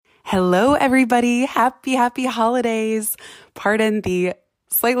Hello, everybody. Happy holidays. Pardon the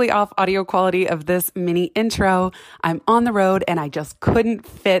slightly off audio quality of this mini intro. I'm on the road and I just couldn't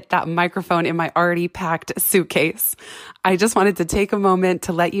fit that microphone in my already packed suitcase. I just wanted to take a moment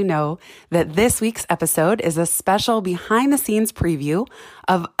to let you know that this week's episode is a special behind the scenes preview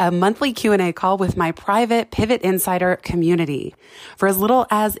of a monthly Q&A call with my private Pivot Insider community. For as little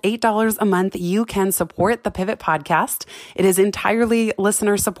as $8 a month, you can support the Pivot podcast. It is entirely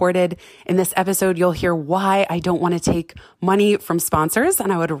listener supported. In this episode, you'll hear why I don't want to take money from sponsors,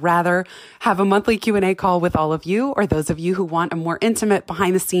 and I would rather have a monthly Q&A call with all of you, or those of you who want a more intimate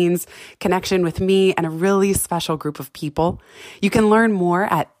behind the scenes connection with me and a really special group of people. You can learn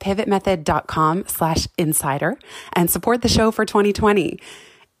more at pivotmethod.com/insider and support the show for 2020.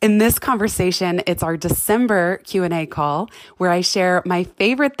 In this conversation, it's our December Q&A call where I share my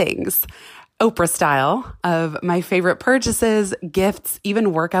favorite things, Oprah style, of my favorite purchases, gifts,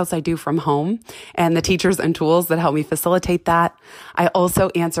 even workouts I do from home, and the teachers and tools that help me facilitate that. I also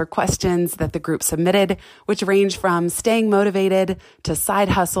answer questions that the group submitted, which range from staying motivated to side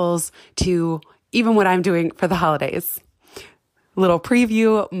hustles to even what I'm doing for the holidays. Little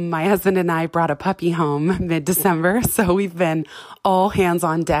preview, my husband and I brought a puppy home mid-December, so we've been all hands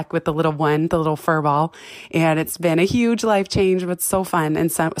on deck with the little one, the little fur ball, and it's been a huge life change, but so fun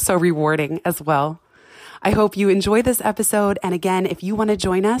and so rewarding as well. I hope you enjoy this episode, and again, if you want to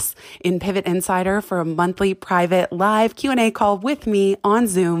join us in Pivot Insider for a monthly private live Q&A call with me on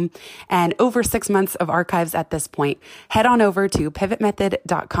Zoom and over 6 months of archives at this point, head on over to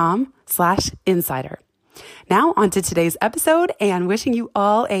pivotmethod.com/insider. Now on to today's episode and wishing you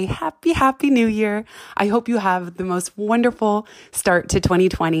all a happy new year. I hope you have the most wonderful start to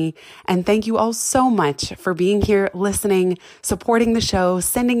 2020. And thank you all so much for being here, listening, supporting the show,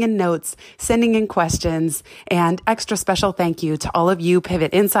 sending in notes, sending in questions, and extra special thank you to all of you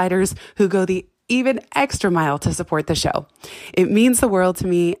Pivot Insiders who go the even extra mile to support the show. It means the world to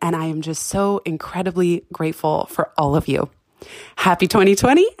me, and I am just so incredibly grateful for all of you. Happy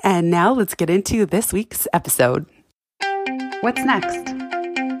 2020, and now let's get into this week's episode. What's next?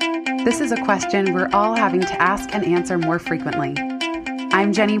 This is a question we're all having to ask and answer more frequently.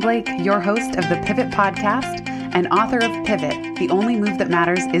 I'm Jenny Blake, your host of the Pivot Podcast and author of Pivot, The Only Move That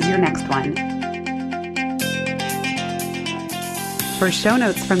Matters Is Your Next One. For show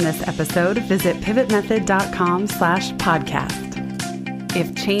notes from this episode, visit pivotmethod.com/podcast.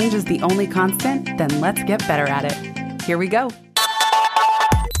 If change is the only constant, then let's get better at it. Here we go.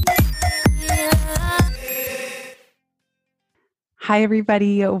 Hi,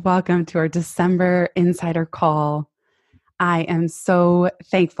 everybody. Welcome to our December Insider Call. I am so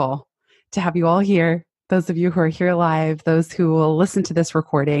thankful to have you all here. Those of you who are here live, those who will listen to this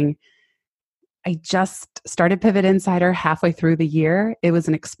recording. I just started Pivot Insider halfway through the year. It was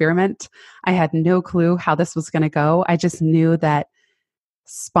an experiment. I had no clue how this was going to go. I just knew that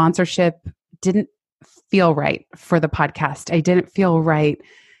sponsorship didn't feel right for the podcast. I didn't feel right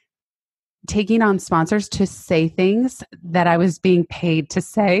taking on sponsors to say things that I was being paid to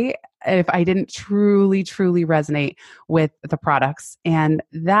say if I didn't truly resonate with the products. And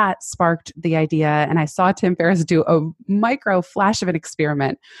that sparked the idea. And I saw Tim Ferriss do a micro flash of an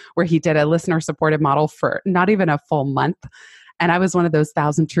experiment where he did a listener supported model for not even a full month. And I was one of those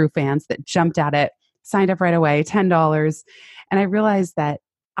 1,000 true fans that jumped at it, signed up right away, $10. And I realized that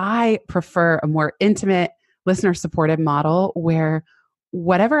I prefer a more intimate, listener-supported model where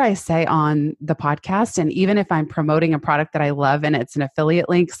whatever I say on the podcast, and even if I'm promoting a product that I love and it's an affiliate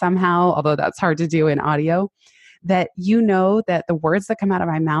link somehow, although that's hard to do in audio, that you know that the words that come out of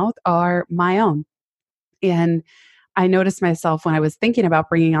my mouth are my own. And I noticed myself when I was thinking about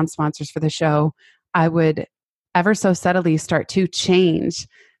bringing on sponsors for the show, I would ever so subtly start to change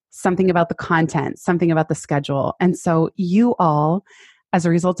something about the content, something about the schedule. And so you all, as a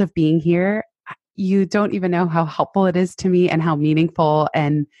result of being here, you don't even know how helpful it is to me and how meaningful,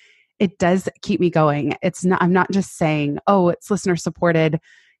 and it does keep me going. I'm not just saying, oh, it's listener supported.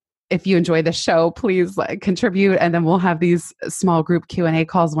 If you enjoy the show, please contribute, and then we'll have these small group Q&A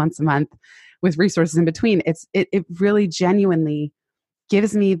calls once a month with resources in between. It really genuinely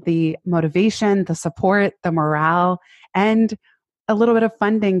gives me the motivation, the support, the morale, and a little bit of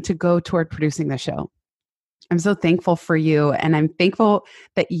funding to go toward producing the show. I'm so thankful for you, and I'm thankful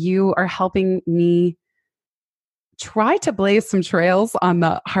that you are helping me try to blaze some trails on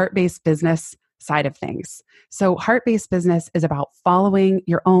the heart-based business side of things. So heart-based business is about following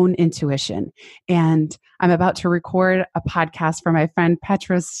your own intuition. And I'm about to record a podcast for my friend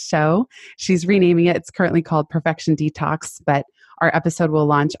Petra's show. She's renaming it. It's currently called Perfection Detox, but our episode will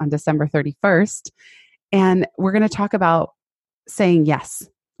launch on December 31st. And we're going to talk about saying yes.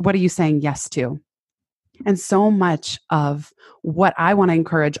 what are you saying yes to? And so much of what I want to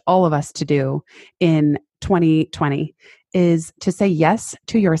encourage all of us to do in 2020 is to say yes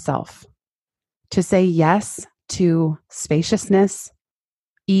to yourself, to say yes to spaciousness,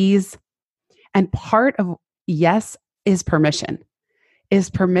 ease. And part of yes is permission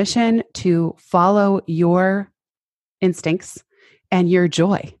to follow your instincts and your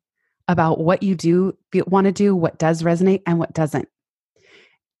joy about what you do want to do, what does resonate and what doesn't.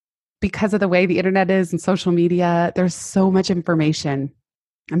 Because of the way the internet is and social media, there's so much information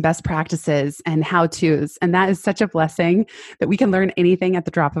and best practices and how-tos. And that is such a blessing that we can learn anything at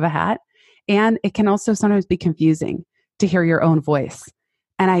the drop of a hat. And it can also sometimes be confusing to hear your own voice.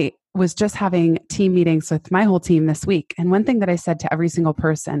 And I was just having team meetings with my whole team this week. And one thing that I said to every single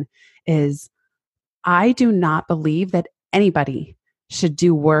person is, I do not believe that anybody should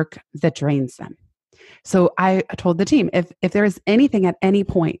do work that drains them. So I told the team, if there is anything at any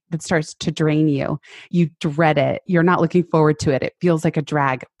point that starts to drain you, you dread it, you're not looking forward to it, it feels like a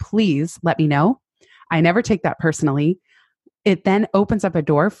drag, please let me know. I never take that personally. It then opens up a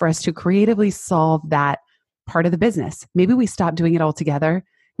door for us to creatively solve that part of the business. Maybe we stop doing it altogether.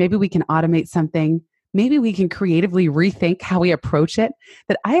 Maybe we can automate something. Maybe we can creatively rethink how we approach it.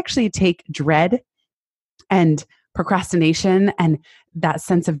 That I actually take dread and procrastination and that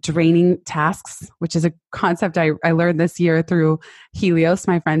sense of draining tasks, which is a concept I learned this year through Helios,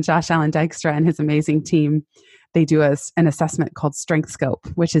 my friend Josh Allen Dykstra and his amazing team. They do an assessment called Strength Scope,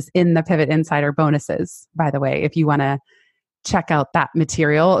 which is in the Pivot Insider bonuses, by the way, if you want to check out that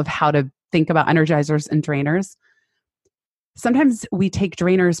material of how to think about energizers and drainers. Sometimes we take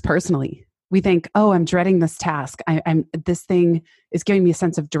drainers personally. We think, oh, I'm dreading this task. This thing is giving me a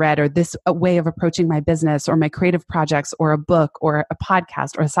sense of dread, or this a way of approaching my business or my creative projects or a book or a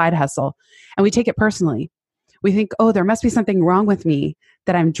podcast or a side hustle. And we take it personally. We think, oh, there must be something wrong with me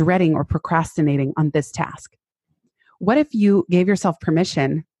that I'm dreading or procrastinating on this task. What if you gave yourself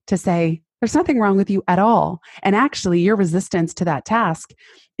permission to say, there's nothing wrong with you at all. And actually, your resistance to that task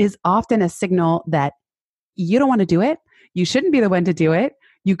is often a signal that you don't want to do it. You shouldn't be the one to do it.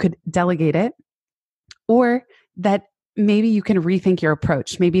 You could delegate it, or that maybe you can rethink your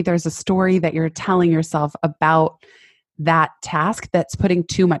approach. Maybe there's a story that you're telling yourself about that task that's putting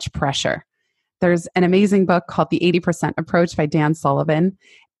too much pressure. There's an amazing book called The 80% Approach by Dan Sullivan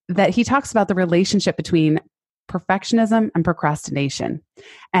that he talks about the relationship between perfectionism and procrastination.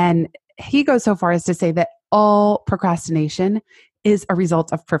 And he goes so far as to say that all procrastination is a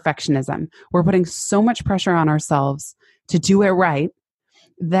result of perfectionism. We're putting so much pressure on ourselves to do it right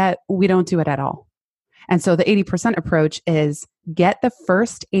that we don't do it at all. And so the 80% approach is get the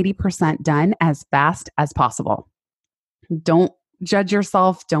first 80% done as fast as possible. Don't judge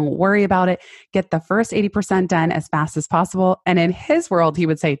yourself. Don't worry about it. Get the first 80% done as fast as possible. And in his world, he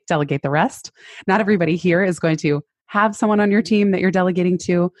would say, delegate the rest. Not everybody here is going to have someone on your team that you're delegating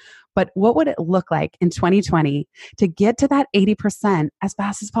to, but what would it look like in 2020 to get to that 80% as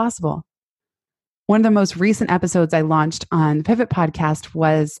fast as possible? One of the most recent episodes I launched on the Pivot podcast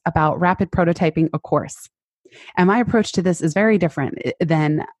was about rapid prototyping a course. And my approach to this is very different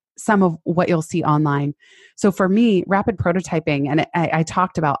than some of what you'll see online. So for me, rapid prototyping, and I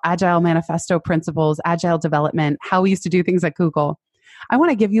talked about agile manifesto principles, agile development, how we used to do things at Google. I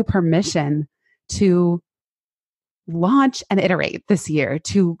want to give you permission to launch and iterate this year,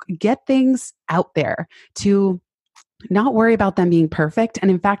 to get things out there, to not worry about them being perfect, and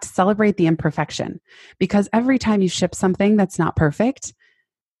in fact, celebrate the imperfection. Because every time you ship something that's not perfect,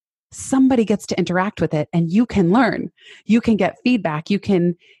 somebody gets to interact with it and you can learn. You can get feedback. You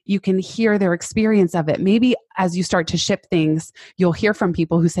can hear their experience of it. Maybe as you start to ship things, you'll hear from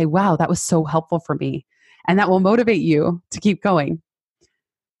people who say, wow, that was so helpful for me. And that will motivate you to keep going.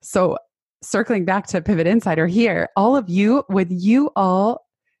 So circling back to Pivot Insider here, all of you, with you all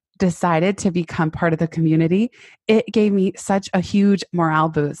decided to become part of the community, it gave me such a huge morale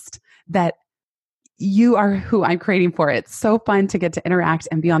boost that you are who I'm creating for. It's so fun to get to interact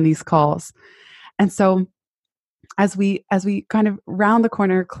and be on these calls. And so as we kind of round the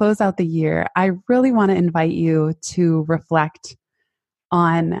corner, close out the year, I really want to invite you to reflect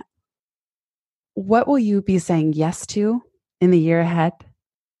on what will you be saying yes to in the year ahead?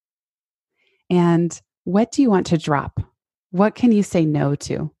 And what do you want to drop? What can you say no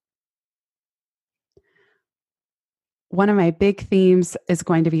to? One of my big themes is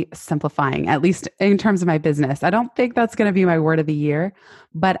going to be simplifying, at least in terms of my business. I don't think that's going to be my word of the year,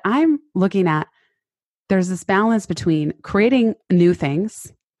 but I'm looking at there's this balance between creating new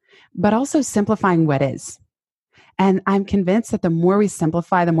things, but also simplifying what is. And I'm convinced that the more we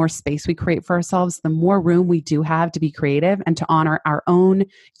simplify, the more space we create for ourselves, the more room we do have to be creative and to honor our own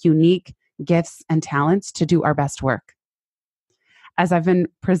unique gifts and talents to do our best work. As I've been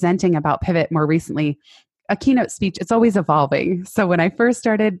presenting about Pivot more recently, a keynote speech, it's always evolving. So when I first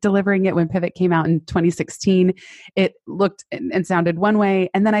started delivering it, when Pivot came out in 2016, it looked and sounded one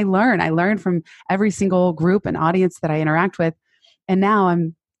way. And then I learned from every single group and audience that I interact with. And now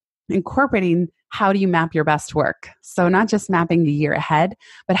I'm incorporating how do you map your best work? So not just mapping the year ahead,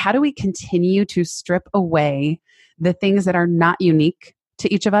 but how do we continue to strip away the things that are not unique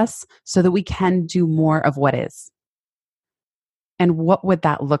to each of us so that we can do more of what is? And what would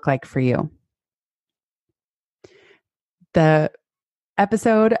that look like for you? The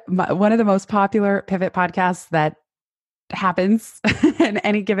episode, one of the most popular Pivot podcasts that happens in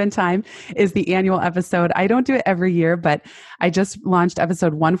any given time is the annual episode. I don't do it every year, but I just launched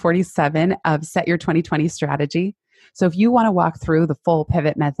episode 147 of Set Your 2020 Strategy. So if you want to walk through the full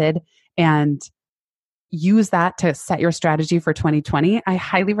Pivot method and use that to set your strategy for 2020, I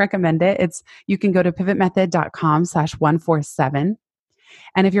highly recommend it. You can go to pivotmethod.com/147.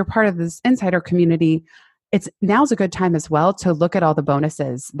 And if you're part of this insider community, now's a good time as well to look at all the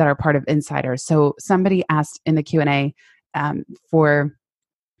bonuses that are part of Insiders. So somebody asked in the Q&A for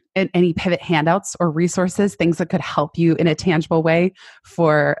any Pivot handouts or resources, things that could help you in a tangible way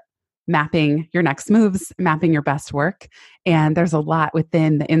for mapping your next moves, mapping your best work. And there's a lot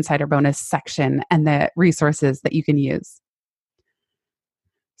within the Insider bonus section and the resources that you can use.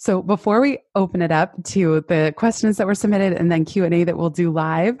 So before we open it up to the questions that were submitted and then Q&A that we'll do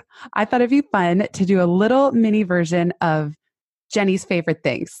live, I thought it'd be fun to do a little mini version of Jenny's favorite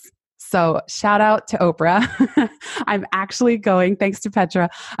things. So shout out to Oprah. I'm actually going, thanks to Petra,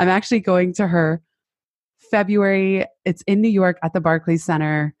 I'm actually going to her February. It's in New York at the Barclays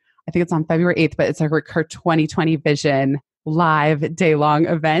Center. I think it's on February 8th, but it's like her 2020 Vision live day-long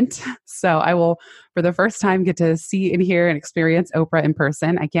event. So I will, for the first time, get to see and hear and experience Oprah in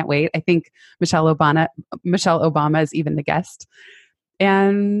person. I can't wait. I think Michelle Obama is even the guest.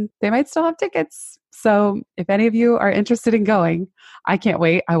 And they might still have tickets. So if any of you are interested in going, I can't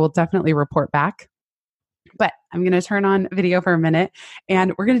wait. I will definitely report back. But I'm going to turn on video for a minute,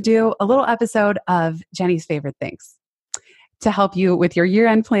 and we're going to do a little episode of Jenny's favorite things to help you with your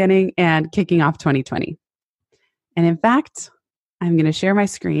year-end planning and kicking off 2020. And in fact, I'm going to share my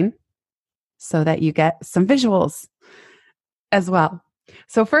screen so that you get some visuals as well.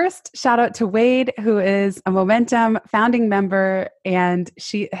 So first, shout out to Wade, who is a Momentum founding member, and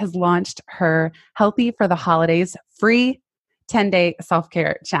she has launched her Healthy for the Holidays free 10-day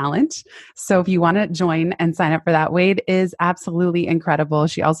self-care challenge. So if you want to join and sign up for that, Wade is absolutely incredible.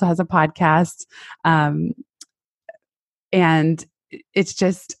 She also has a podcast. And it's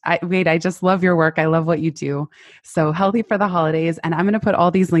just, Wade, I just love your work. I love what you do. So Healthy for the Holidays. And I'm going to put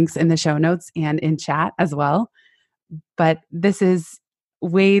all these links in the show notes and in chat as well. But this is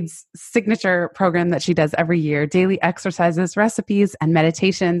Wade's signature program that she does every year, daily exercises, recipes, and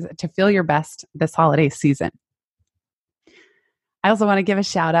meditations to feel your best this holiday season. I also want to give a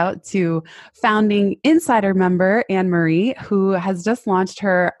shout out to founding Insider member Anne Marie, who has just launched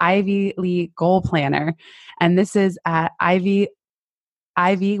her Ivy Lee Goal Planner. And this is at ivylyco.com.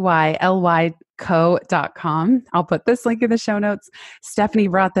 I'll put this link in the show notes. Stephanie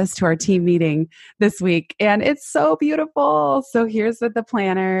brought this to our team meeting this week, and it's so beautiful. So here's with the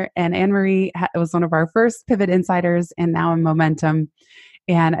planner, and Anne Marie was one of our first Pivot Insiders, and now in Momentum.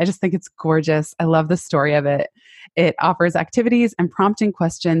 And I just think it's gorgeous. I love the story of it. It offers activities and prompting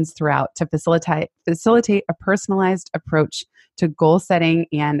questions throughout to facilitate a personalized approach to goal setting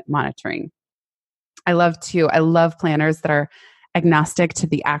and monitoring. I love planners that are agnostic to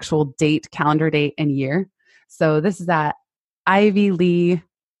the actual date, calendar date, and year. So this is at Lee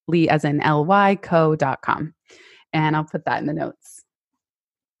as in lyco.com. And I'll put that in the notes.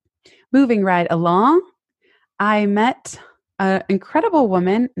 Moving right along, I met an incredible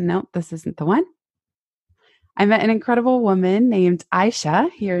woman. Nope, this isn't the one. I met an incredible woman named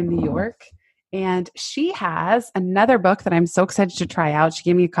Aisha here in New York, and she has another book that I'm so excited to try out. She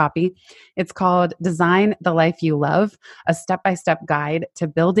gave me a copy. It's called Design the Life You Love, a step-by-step guide to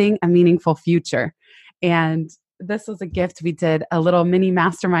building a meaningful future. And this was a gift. We did a little mini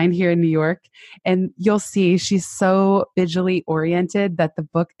mastermind here in New York, and you'll see she's so visually oriented that the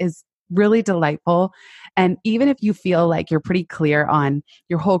book is really delightful. And even if you feel like you're pretty clear on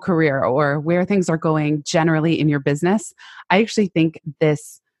your whole career or where things are going generally in your business, I actually think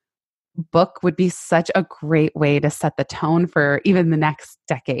this book would be such a great way to set the tone for even the next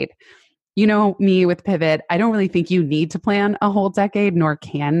decade. You know me with Pivot, I don't really think you need to plan a whole decade, nor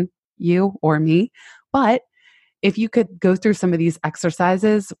can you or me. But if you could go through some of these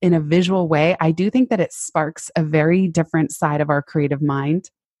exercises in a visual way, I do think that it sparks a very different side of our creative mind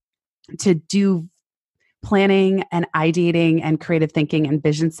to do planning and ideating and creative thinking and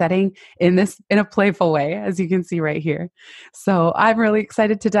vision setting in a playful way, as you can see right here. So I'm really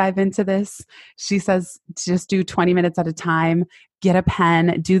excited to dive into this. She says just do 20 minutes at a time, get a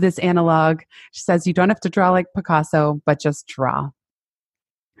pen, do this analog. She says you don't have to draw like Picasso, but just draw.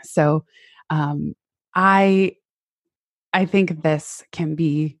 So I think this can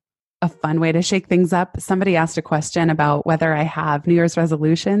be a fun way to shake things up. Somebody asked a question about whether I have New Year's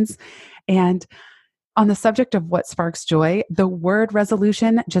resolutions, and on the subject of what sparks joy, the word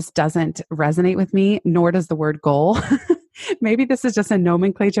resolution just doesn't resonate with me, nor does the word goal. Maybe this is just a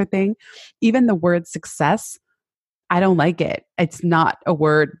nomenclature thing. Even the word success, I don't like it. It's not a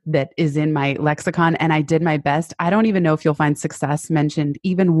word that is in my lexicon, and I did my best. I don't even know if you'll find success mentioned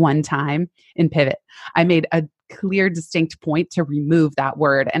even one time in Pivot. I made a clear, distinct point to remove that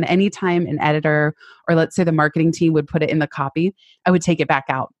word. And anytime an editor or let's say the marketing team would put it in the copy, I would take it back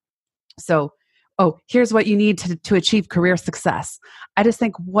out. So, here's what you need to achieve career success. I just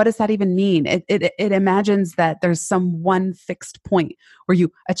think, what does that even mean? It imagines that there's some one fixed point where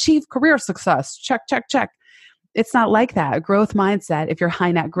you achieve career success. Check, check, check. It's not like that. A growth mindset, if you're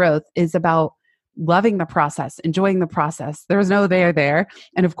high net growth, is about loving the process, enjoying the process. There's no there.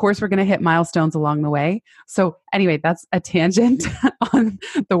 And of course, we're going to hit milestones along the way. So anyway, that's a tangent on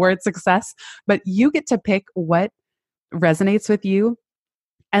the word success, but you get to pick what resonates with you.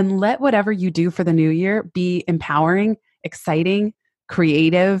 And let whatever you do for the new year be empowering, exciting,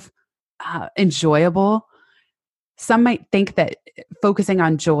 creative, enjoyable. Some might think that focusing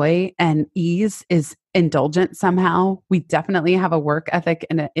on joy and ease is indulgent somehow. We definitely have a work ethic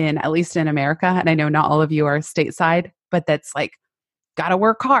in at least in America. And I know not all of you are stateside, but that's like, gotta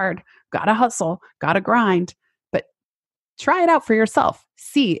work hard, gotta hustle, gotta grind. But try it out for yourself.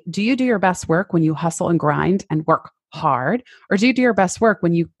 See, do you do your best work when you hustle and grind and work hard, or do you do your best work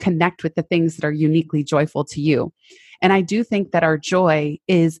when you connect with the things that are uniquely joyful to you? And I do think that our joy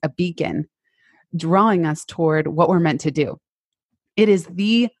is a beacon drawing us toward what we're meant to do. It is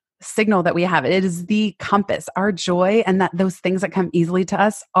the signal that we have. It is the compass. Our joy and that those things that come easily to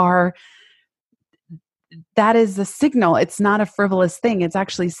us that is the signal. It's not a frivolous thing. It's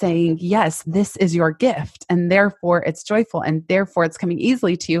actually saying, yes, this is your gift. And therefore it's joyful. And therefore it's coming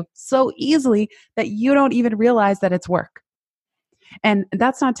easily to you, so easily that you don't even realize that it's work. And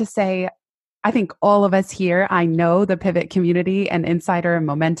that's not to say, I think all of us here, I know the Pivot community and Insider and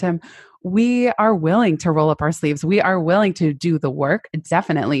Momentum, we are willing to roll up our sleeves. We are willing to do the work,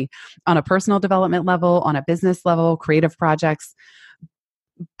 definitely on a personal development level, on a business level, creative projects.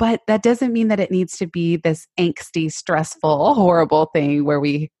 But that doesn't mean that it needs to be this angsty, stressful, horrible thing where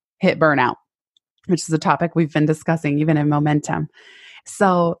we hit burnout, which is a topic we've been discussing even in Momentum.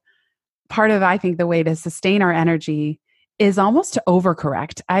 So part of, I think, the way to sustain our energy is almost to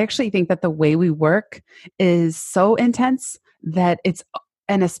overcorrect. I actually think that the way we work is so intense that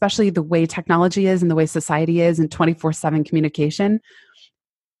and especially the way technology is and the way society is and 24/7 communication,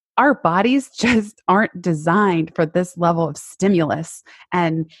 our bodies just aren't designed for this level of stimulus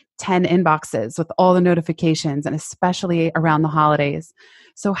and 10 inboxes with all the notifications, and especially around the holidays.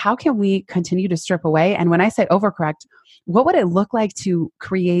 So how can we continue to strip away? And when I say overcorrect, what would it look like to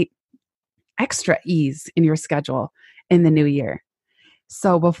create extra ease in your schedule in the new year?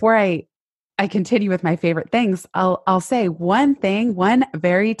 So before I continue with my favorite things, I'll say one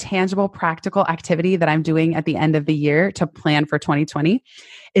very tangible, practical activity that I'm doing at the end of the year to plan for 2020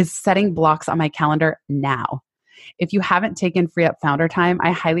 is setting blocks on my calendar now. If you haven't taken Free Up Founder Time, I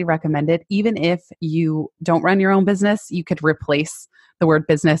highly recommend it. Even if you don't run your own business, you could replace the word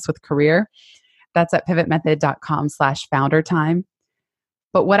business with career. That's at pivotmethod.com/founder time.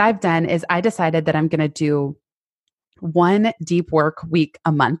 But what I've done is I decided that I'm going to do one deep work week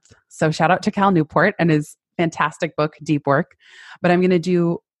a month. So shout out to Cal Newport and his fantastic book, Deep Work. But I'm going to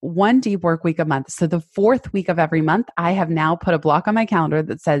do one deep work week a month. So the fourth week of every month, I have now put a block on my calendar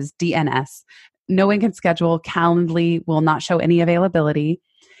that says DNS. No one can schedule. Calendly will not show any availability.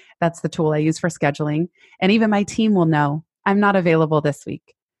 That's the tool I use for scheduling. And even my team will know I'm not available this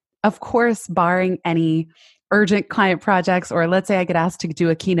week. Of course, barring any urgent client projects, or let's say I get asked to do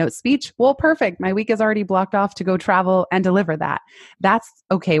a keynote speech. Well, perfect. My week is already blocked off to go travel and deliver that. That's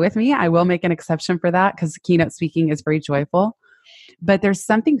okay with me. I will make an exception for that because keynote speaking is very joyful. But there's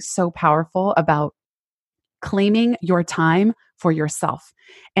something so powerful about claiming your time for yourself.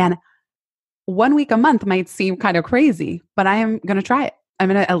 And 1 week a month might seem kind of crazy, but I am going to try it. I'm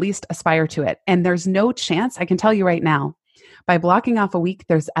going to at least aspire to it. And there's no chance, I can tell you right now, by blocking off a week,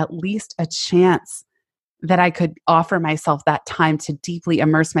 there's at least a chance that I could offer myself that time to deeply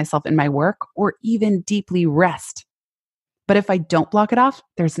immerse myself in my work or even deeply rest. But if I don't block it off,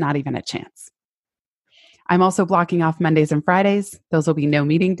 there's not even a chance. I'm also blocking off Mondays and Fridays. Those will be no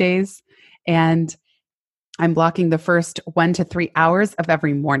meeting days. And I'm blocking the first 1 to 3 hours of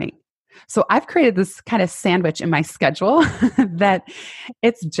every morning. So I've created this kind of sandwich in my schedule that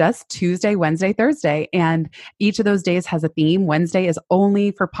it's just Tuesday, Wednesday, Thursday. And each of those days has a theme. Wednesday is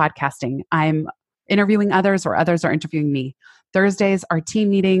only for podcasting. I'm interviewing others or others are interviewing me. Thursdays are team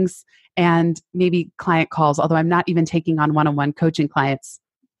meetings and maybe client calls, although I'm not even taking on one-on-one coaching clients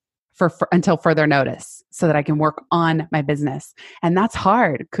for until further notice so that I can work on my business. And that's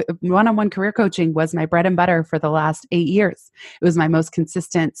hard. One-on-one career coaching was my bread and butter for the last 8 years. It was my most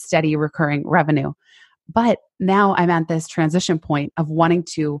consistent, steady, recurring revenue. But now I'm at this transition point of wanting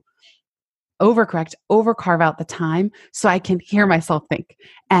to overcarve out the time so I can hear myself think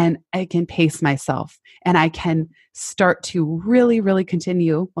and I can pace myself and I can start to really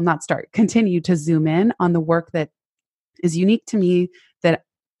continue to zoom in on the work that is unique to me that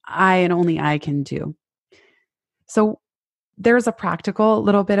I and only I can do. So there's a practical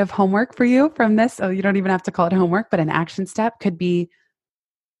little bit of homework for you from this. So you don't even have to call it homework, but an action step could be,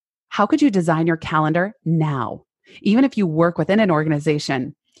 how could you design your calendar now? Even if you work within an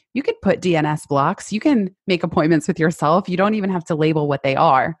organization, you could put DNS blocks. You can make appointments with yourself. You don't even have to label what they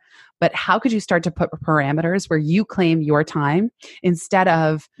are. But how could you start to put parameters where you claim your time instead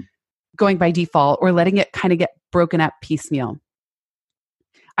of going by default or letting it kind of get broken up piecemeal?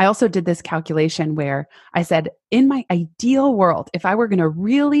 I also did this calculation where I said, in my ideal world, if I were going to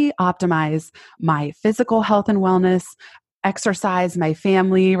really optimize my physical health and wellness, exercise, my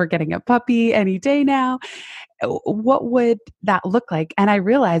family, we're getting a puppy any day now, what would that look like? And I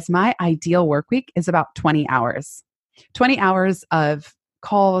realized my ideal work week is about 20 hours. 20 hours of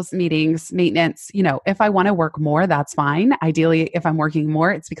calls, meetings, maintenance. If I want to work more, that's fine. Ideally, if I'm working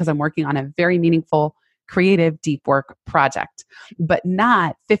more, it's because I'm working on a very meaningful, creative, deep work project, but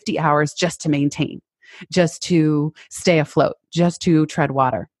not 50 hours just to maintain, just to stay afloat, just to tread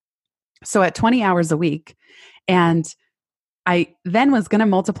water. So at 20 hours a week, and I then was going to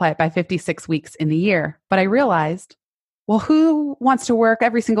multiply it by 56 weeks in the year, but I realized, well, who wants to work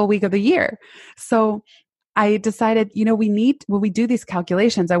every single week of the year? So I decided, when we do these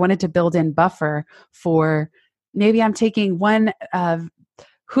calculations, I wanted to build in buffer for maybe I'm taking one of,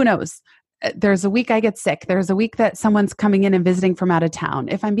 who knows, there's a week I get sick. There's a week that someone's coming in and visiting from out of town.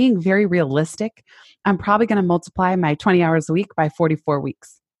 If I'm being very realistic, I'm probably going to multiply my 20 hours a week by 44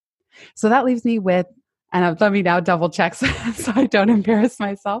 weeks. So that leaves me with, and let me now double check so I don't embarrass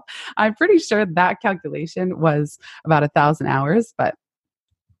myself. I'm pretty sure that calculation was about 1,000 hours, but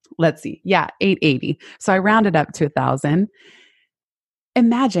let's see. Yeah, 880. So I rounded up to 1,000.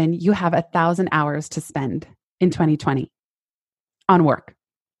 Imagine you have 1,000 hours to spend in 2020 on work.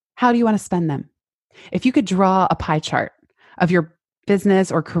 How do you want to spend them? If you could draw a pie chart of your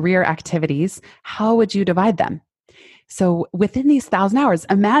business or career activities, how would you divide them? So within these 1,000 hours,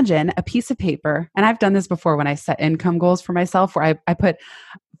 imagine a piece of paper. And I've done this before when I set income goals for myself, where I put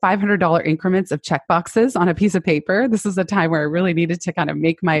 $500 increments of check boxes on a piece of paper. This is a time where I really needed to kind of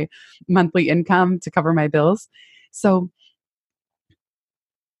make my monthly income to cover my bills. So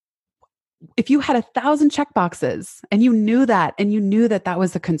if you had 1,000 check boxes and you knew that that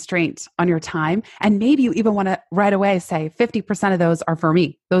was a constraint on your time, and maybe you even want to right away say 50% of those are for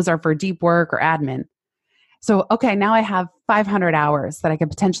me. Those are for deep work or admin. So, okay, now I have 500 hours that I could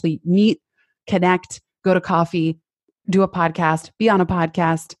potentially meet, connect, go to coffee, do a podcast, be on a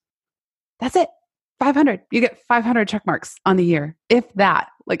podcast. That's it. 500. You get 500 check marks on the year. If that,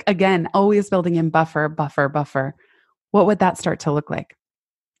 like, again, always building in buffer. What would that start to look like?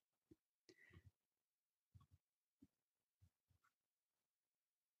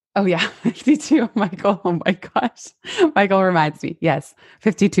 Oh yeah, 52, Michael. Oh my gosh. Michael reminds me. Yes,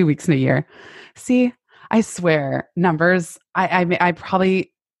 52 weeks in a year. See, I swear, numbers, I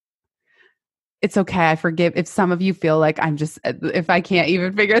probably, it's okay. I forgive if some of you feel like if I can't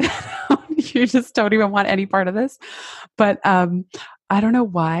even figure that out, you just don't even want any part of this. But I don't know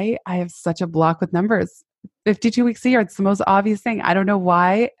why I have such a block with numbers. 52 weeks a year, it's the most obvious thing. I don't know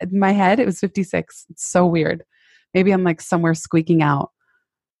why in my head it was 56. It's so weird. Maybe I'm like somewhere squeaking out.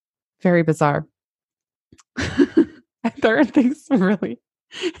 Very bizarre. There are things really.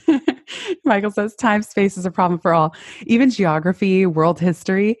 Michael says time space is a problem for all. Even geography, world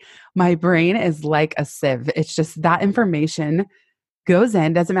history, my brain is like a sieve. It's just that information goes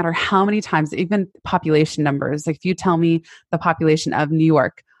in, doesn't matter how many times, even population numbers. Like if you tell me the population of New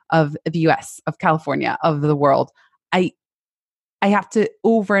York, of the US, of California, of the world, I have to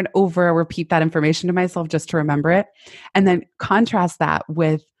over and over repeat that information to myself just to remember it. And then contrast that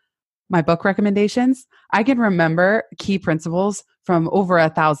with my book recommendations. I can remember key principles from over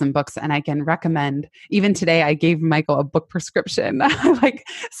 1,000 books, and I can recommend. Even today, I gave Michael a book prescription. I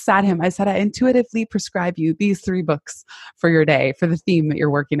sat him. I said, I intuitively prescribe you these 3 books for your day, for the theme that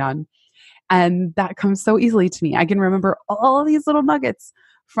you're working on. And that comes so easily to me. I can remember all these little nuggets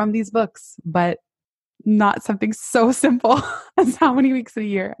from these books, but not something so simple as how many weeks in a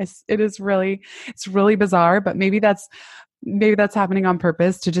year. It's really bizarre, but maybe that's happening on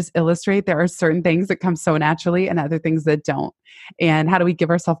purpose to just illustrate there are certain things that come so naturally and other things that don't. And how do we give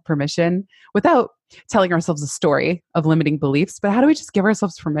ourselves permission without telling ourselves a story of limiting beliefs, but how do we just give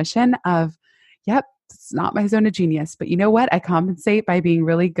ourselves permission of, yep, it's not my zone of genius, but you know what? I compensate by being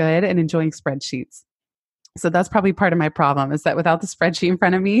really good and enjoying spreadsheets. So that's probably part of my problem, is that without the spreadsheet in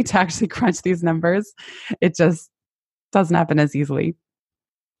front of me to actually crunch these numbers, it just doesn't happen as easily.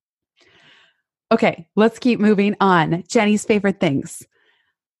 Okay, let's keep moving on. Jenny's favorite things.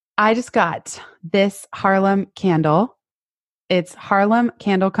 I just got this Harlem candle. It's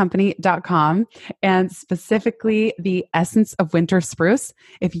harlemcandlecompany.com, and specifically the essence of winter spruce.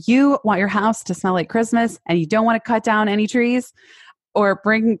 If you want your house to smell like Christmas and you don't want to cut down any trees or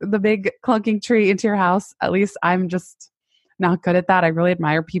bring the big clunking tree into your house, at least I'm just not good at that. I really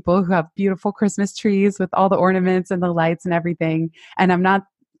admire people who have beautiful Christmas trees with all the ornaments and the lights and everything. And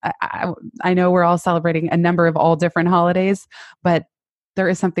I know we're all celebrating a number of all different holidays, but there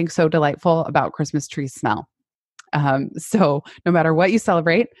is something so delightful about Christmas tree smell. So no matter what you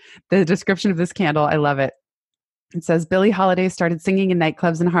celebrate, the description of this candle, I love it. It says, Billie Holiday started singing in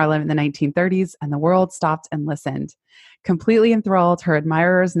nightclubs in Harlem in the 1930s, and the world stopped and listened. Completely enthralled, her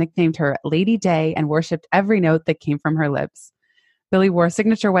admirers nicknamed her Lady Day and worshipped every note that came from her lips. Billie wore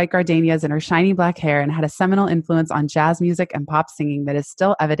signature white gardenias in her shiny black hair and had a seminal influence on jazz music and pop singing that is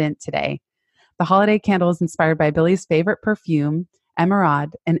still evident today. The holiday candle is inspired by Billie's favorite perfume,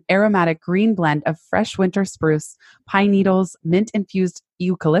 Emerald, an aromatic green blend of fresh winter spruce, pine needles, mint-infused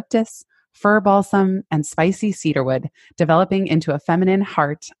eucalyptus, fir balsam, and spicy cedarwood, developing into a feminine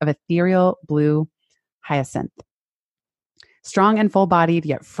heart of ethereal blue hyacinth. Strong and full-bodied,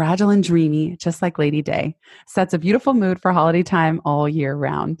 yet fragile and dreamy, just like Lady Day, sets a beautiful mood for holiday time all year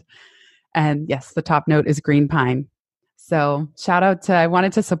round. And yes, the top note is green pine. So shout out I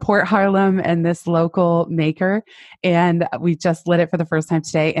wanted to support Harlem and this local maker. And we just lit it for the first time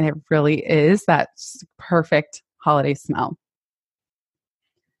today. And it really is that perfect holiday smell.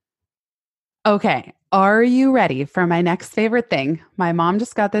 Okay. Are you ready for my next favorite thing? My mom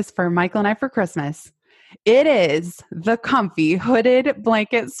just got this for Michael and I for Christmas. It is the comfy hooded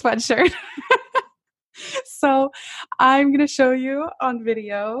blanket sweatshirt. So I'm going to show you on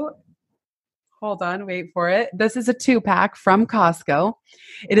video. Hold on, wait for it. This is a 2-pack from Costco.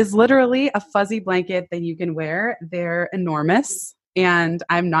 It is literally a fuzzy blanket that you can wear. They're enormous, and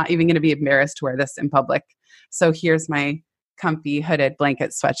I'm not even going to be embarrassed to wear this in public. So here's my comfy hooded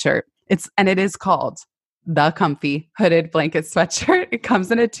blanket sweatshirt. It is called the comfy hooded blanket sweatshirt. It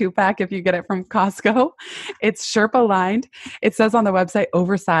comes in a 2-pack if you get it from Costco. It's Sherpa lined. It says on the website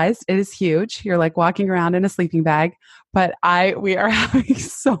oversized. It is huge. You're like walking around in a sleeping bag. But we are having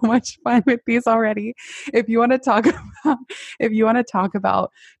so much fun with these already. If you want to talk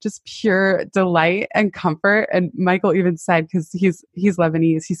about just pure delight and comfort, and Michael even said, because he's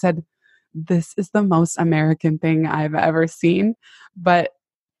Lebanese, he said, this is the most American thing I've ever seen. But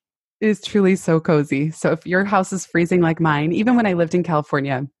it is truly so cozy. So if your house is freezing like mine, even when I lived in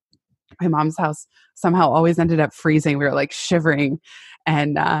California, my mom's house somehow always ended up freezing. We were like shivering.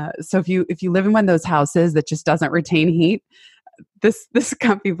 And so if you live in one of those houses that just doesn't retain heat, this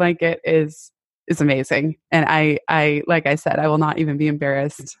comfy blanket is amazing. And I like I said, I will not even be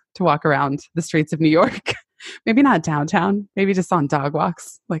embarrassed to walk around the streets of New York. Maybe not downtown, maybe just on dog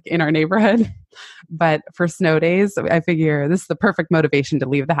walks, like in our neighborhood. But for snow days, I figure this is the perfect motivation to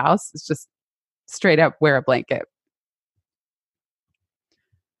leave the house. It's just straight up wear a blanket.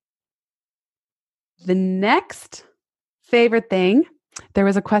 The next favorite thing, there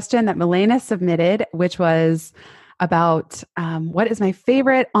was a question that Milena submitted, which was about what is my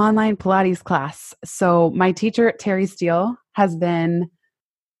favorite online Pilates class. So my teacher, Terry Steele, has been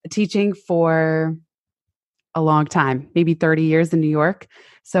teaching for a long time, maybe 30 years in New York.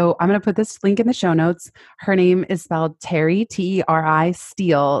 So I'm going to put this link in the show notes. Her name is spelled Terry, Teri,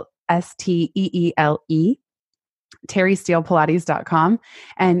 Steele, Steele, TerrySteelePilates.com.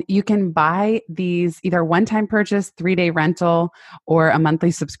 And you can buy these either one-time purchase, 3-day rental, or a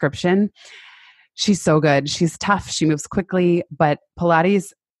monthly subscription. She's so good. She's tough. She moves quickly, but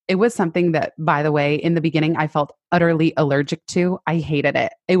Pilates it was something that, by the way, in the beginning, I felt utterly allergic to. I hated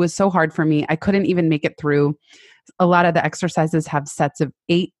it. It was so hard for me. I couldn't even make it through. A lot of the exercises have sets of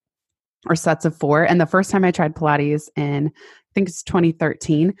 8 or sets of 4. And the first time I tried Pilates in, I think it's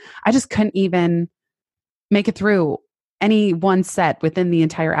 2013, I just couldn't even make it through any one set within the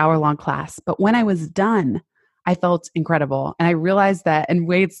entire hour-long class. But when I was done, I felt incredible. And I realized that, and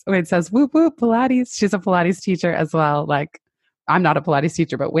Wade says, whoop, whoop, Pilates. She's a Pilates teacher as well. Like, I'm not a Pilates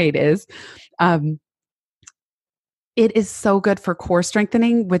teacher, but Wade is. It is so good for core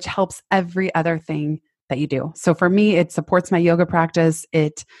strengthening, which helps every other thing that you do. So for me, it supports my yoga practice.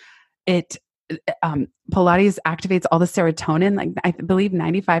 Pilates activates all the serotonin, like I believe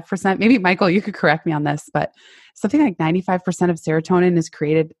 95%, maybe Michael, you could correct me on this, but something like 95% of serotonin is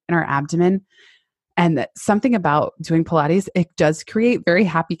created in our abdomen. And something about doing Pilates, it does create very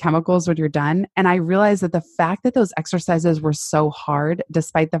happy chemicals when you're done. And I realized that the fact that those exercises were so hard,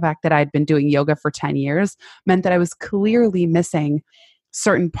 despite the fact that I'd been doing yoga for 10 years, meant that I was clearly missing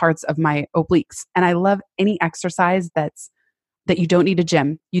certain parts of my obliques. And I love any exercise that you don't need a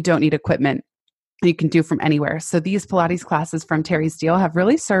gym, you don't need equipment, you can do from anywhere. So these Pilates classes from Terry Steele have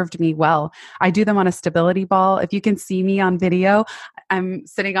really served me well. I do them on a stability ball. If you can see me on video, I'm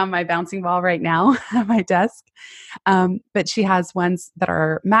sitting on my bouncing ball right now at my desk. But she has ones that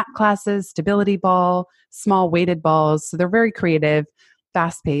are mat classes, stability ball, small weighted balls. So they're very creative,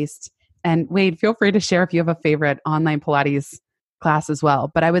 fast paced. And Wade, feel free to share if you have a favorite online Pilates class as well.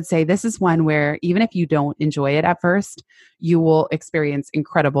 But I would say this is one where even if you don't enjoy it at first, you will experience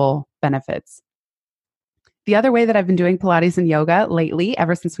incredible benefits. The other way that I've been doing Pilates and yoga lately,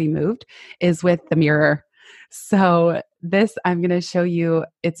 ever since we moved, is with the mirror. So this, I'm going to show you,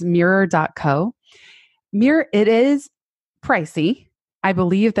 it's mirror.co. Mirror, it is pricey. I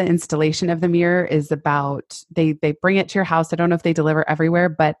believe the installation of the mirror is about, they bring it to your house. I don't know if they deliver everywhere,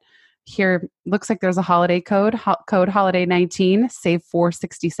 but here looks like there's a holiday code holiday 19, save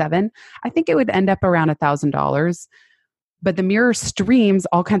 $467. I think it would end up around $1,000. But the mirror streams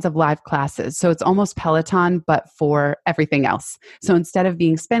all kinds of live classes. So it's almost Peloton, but for everything else. So instead of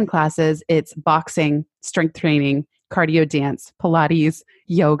being spin classes, it's boxing, strength training, cardio dance, Pilates,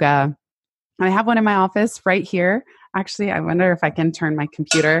 yoga. And I have one in my office right here. Actually, I wonder if I can turn my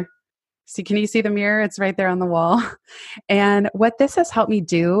computer. See, can you see the mirror? It's right there on the wall. And what this has helped me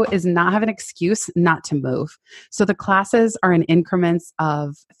do is not have an excuse not to move. So the classes are in increments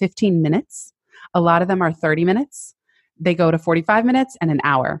of 15 minutes. A lot of them are 30 minutes. They go to 45 minutes and an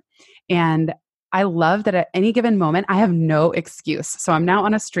hour. And I love that at any given moment, I have no excuse. So I'm now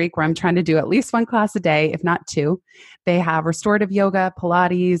on a streak where I'm trying to do at least 1 class a day, if not 2. They have restorative yoga,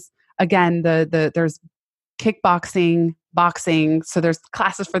 Pilates. Again, there's kickboxing, boxing. So there's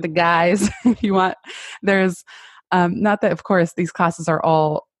classes for the guys if you want. There's not that, of course, these classes are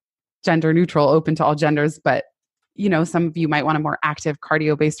all gender neutral, open to all genders, but you know, some of you might want a more active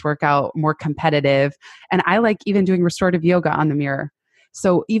cardio-based workout, more competitive. And I like even doing restorative yoga on the mirror.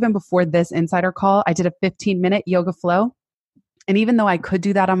 So even before this insider call, I did a 15-minute yoga flow. And even though I could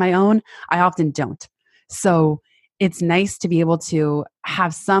do that on my own, I often don't. So it's nice to be able to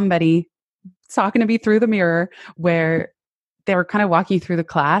have somebody talking to me through the mirror where they're kind of walking through the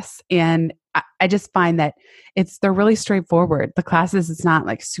class. And I just find that they're really straightforward. The classes, it's not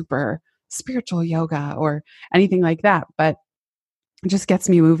like super spiritual yoga or anything like that, but it just gets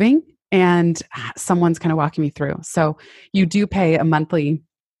me moving and someone's kind of walking me through. So you do pay a monthly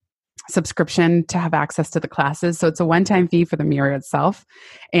subscription to have access to the classes. So it's a one-time fee for the mirror itself.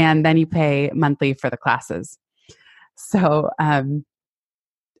 And then you pay monthly for the classes. So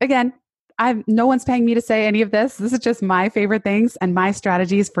again, no one's paying me to say any of this. This is just my favorite things and my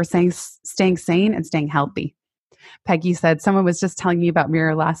strategies for staying sane and staying healthy. Peggy said, someone was just telling me about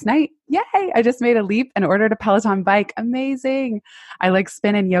Mirror last night. Yay! I just made a leap and ordered a Peloton bike. Amazing. I like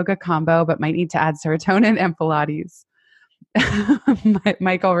spin and yoga combo, but might need to add serotonin and Pilates.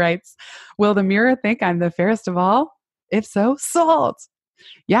 Michael writes, will the mirror think I'm the fairest of all? If so, salt.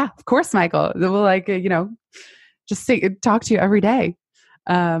 Yeah, of course, Michael. It will just talk to you every day.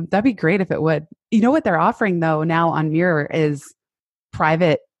 That'd be great if it would. You know what they're offering though now on Mirror is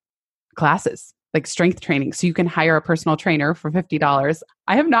private classes, like strength training. So you can hire a personal trainer for $50.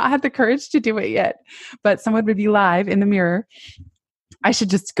 I have not had the courage to do it yet, but someone would be live in the mirror. I should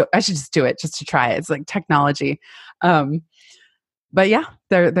just do it just to try it. It's like technology. But yeah,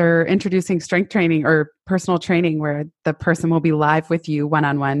 they're introducing strength training or personal training where the person will be live with you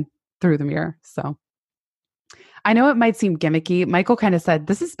one-on-one through the mirror. So I know it might seem gimmicky. Michael kind of said,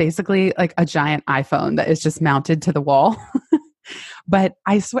 this is basically like a giant iPhone that is just mounted to the wall. But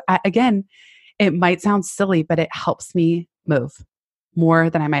I swear, again, it might sound silly, but it helps me move. more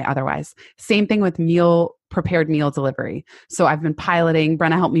than I might otherwise. Same thing with prepared meal delivery. So I've been piloting,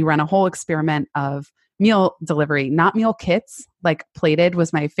 Brenna helped me run a whole experiment of meal delivery, not meal kits. Like Plated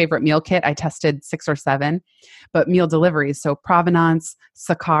was my favorite meal kit. I tested 6 or 7, but meal deliveries. So Provenance,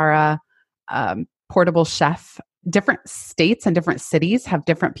 Sakara, Portable Chef, different states and different cities have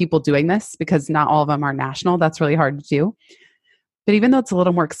different people doing this because not all of them are national. That's really hard to do. But even though it's a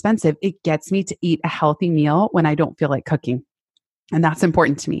little more expensive, it gets me to eat a healthy meal when I don't feel like cooking. And that's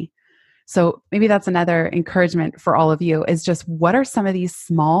important to me. So maybe that's another encouragement for all of you is just what are some of these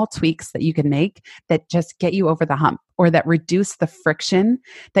small tweaks that you can make that just get you over the hump or that reduce the friction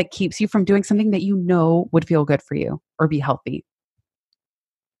that keeps you from doing something that you know would feel good for you or be healthy.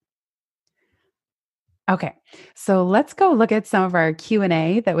 Okay, so let's go look at some of our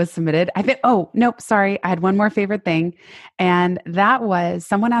Q&A that was submitted. I had one more favorite thing, and that was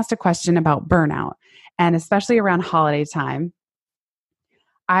someone asked a question about burnout, and especially around holiday time.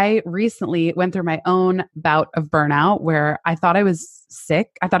 I recently went through my own bout of burnout where I thought I was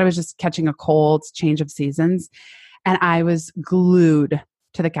sick. I thought I was just catching a cold, change of seasons, and I was glued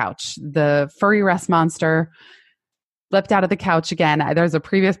to the couch. The furry rest monster leapt out of the couch again. There's a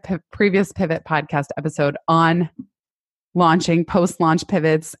previous Pivot podcast episode on launching post-launch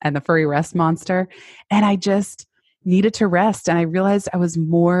pivots and the furry rest monster. And I just needed to rest. And I realized I was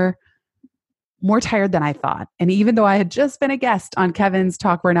more tired than I thought. And even though I had just been a guest on Kevin's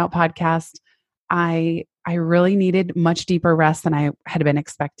Talk Burnout podcast, I really needed much deeper rest than I had been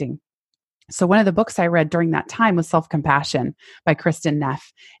expecting. So one of the books I read during that time was Self-Compassion by Kristin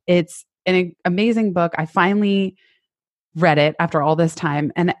Neff. It's an amazing book. I finally read it after all this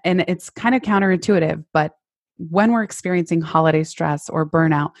time. And it's kind of counterintuitive, but when we're experiencing holiday stress or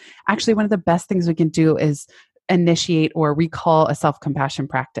burnout, actually one of the best things we can do is initiate or recall a self-compassion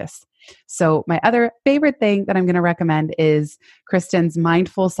practice. So my other favorite thing that I'm going to recommend is Kristin's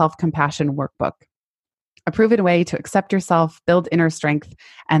Mindful Self-Compassion Workbook, a proven way to accept yourself, build inner strength,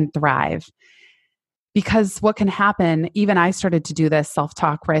 and thrive. Because what can happen, even I started to do this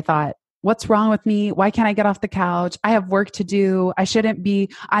self-talk where I thought, what's wrong with me? Why can't I get off the couch? I have work to do. I shouldn't be.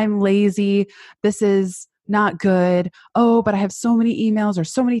 I'm lazy. This is not good. Oh, but I have so many emails or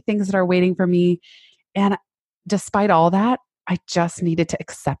so many things that are waiting for me. And despite all that, I just needed to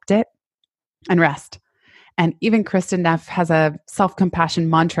accept it and rest. And even Kristin Neff has a self-compassion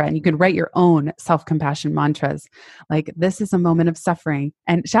mantra, and you can write your own self-compassion mantras. Like, this is a moment of suffering.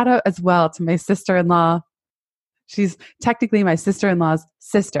 And shout out as well to my sister-in-law. She's technically my sister-in-law's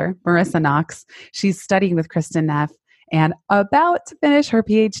sister, Marissa Knox. She's studying with Kristin Neff and about to finish her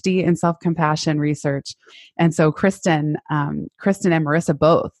PhD in self-compassion research. And so Kristin and Marissa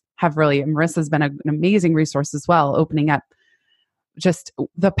both have Marissa's been an amazing resource as well, opening up just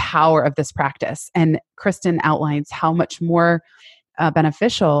the power of this practice. And Kristin outlines how much more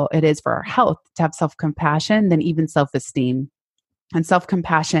beneficial it is for our health to have self-compassion than even self-esteem. And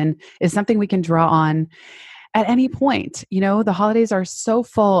self-compassion is something we can draw on at any point. You know, the holidays are so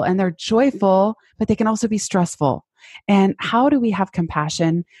full and they're joyful, but they can also be stressful. And how do we have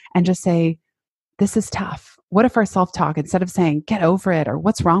compassion and just say, this is tough? What if our self-talk, instead of saying, get over it, or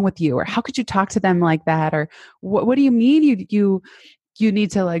what's wrong with you, or how could you talk to them like that? Or what do you mean you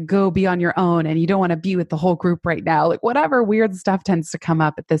need to like go be on your own and you don't want to be with the whole group right now? Like whatever weird stuff tends to come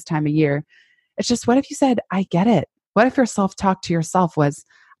up at this time of year. It's just, what if you said, I get it? What if your self-talk to yourself was,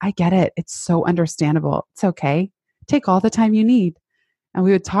 I get it. It's so understandable. It's okay. Take all the time you need. And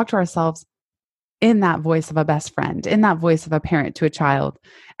we would talk to ourselves in that voice of a best friend, in that voice of a parent to a child.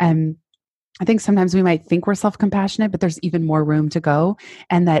 And I think sometimes we might think we're self-compassionate, but there's even more room to go.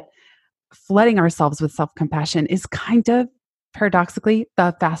 And that flooding ourselves with self-compassion is kind of paradoxically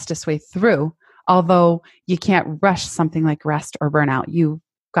the fastest way through. Although you can't rush something like rest or burnout. You've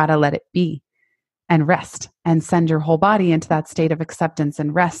got to let it be. And rest and send your whole body into that state of acceptance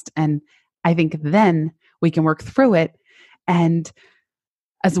and rest. And I think then we can work through it. And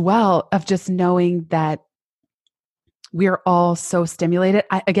as well of just knowing that we're all so stimulated.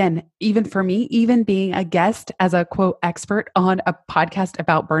 Again, even for me, even being a guest as a quote expert on a podcast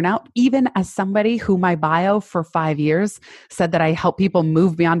about burnout, even as somebody who my bio for 5 years said that I help people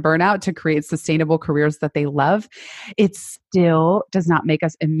move beyond burnout to create sustainable careers that they love, it still does not make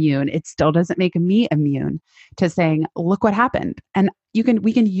us immune. It still doesn't make me immune to saying, look what happened. And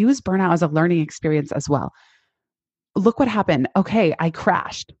we can use burnout as a learning experience as well. Look what happened. Okay, I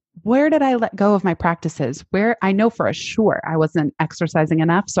crashed. Where did I let go of my practices? Where I know for sure I wasn't exercising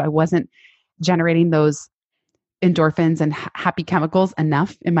enough, so I wasn't generating those endorphins and happy chemicals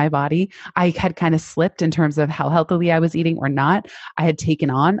enough in my body. I had kind of slipped in terms of how healthily I was eating or not. I had taken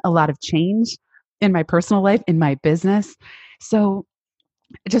on a lot of change in my personal life, in my business. So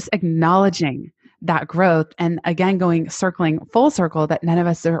just acknowledging that growth. And again, circling full circle that none of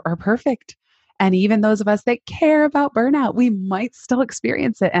us are perfect. And even those of us that care about burnout, we might still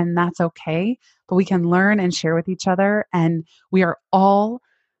experience it, and that's okay. But we can learn and share with each other. And we are all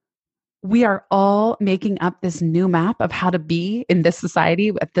making up this new map of how to be in this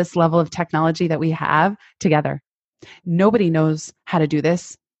society at this level of technology that we have together. Nobody knows how to do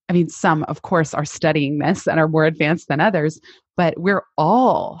this. I mean, some, of course, are studying this and are more advanced than others, but we're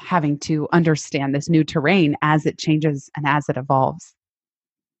all having to understand this new terrain as it changes and as it evolves.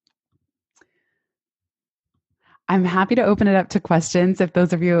 I'm happy to open it up to questions if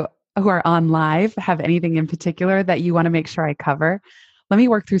those of you who are on live have anything in particular that you want to make sure I cover. Let me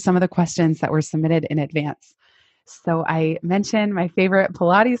work through some of the questions that were submitted in advance. So I mentioned my favorite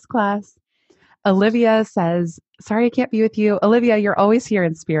Pilates class. Olivia says, sorry I can't be with you. Olivia, you're always here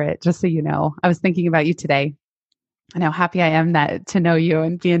in spirit, just so you know. I was thinking about you today and how happy I am to know you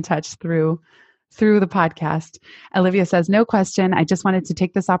and be in touch through the podcast. Olivia says, no question. I just wanted to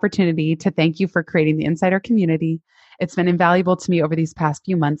take this opportunity to thank you for creating the Insider community. It's been invaluable to me over these past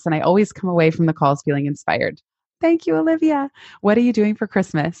few months, and I always come away from the calls feeling inspired. Thank you, Olivia. What are you doing for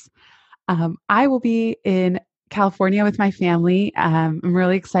Christmas? I will be in California with my family. I'm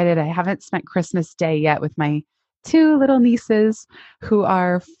really excited. I haven't spent Christmas Day yet with my two little nieces who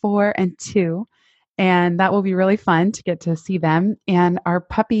are 4 and 2. And that will be really fun to get to see them. And our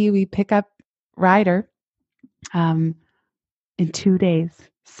puppy, we pick up Ryder in 2 days.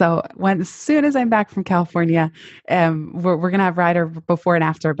 So as soon as I'm back from California, we're going to have Ryder before and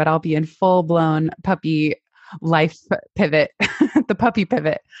after, but I'll be in full blown puppy life pivot, the puppy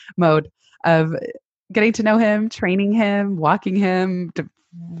pivot mode of getting to know him, training him, walking him,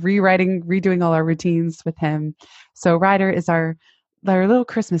 redoing all our routines with him. So Ryder is our little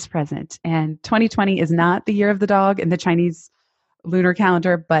Christmas present. And 2020 is not the year of the dog in the Chinese lunar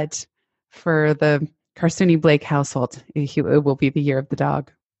calendar, but for the Karsuni Blake household, it will be the year of the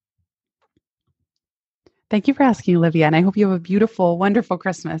dog. Thank you for asking, Olivia, and I hope you have a beautiful, wonderful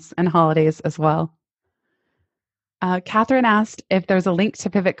Christmas and holidays as well. Catherine asked if there's a link to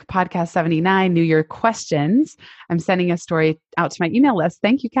Pivot Podcast 79 New Year questions. I'm sending a story out to my email list.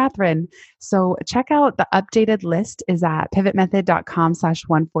 Thank you, Catherine. So check out the updated list is at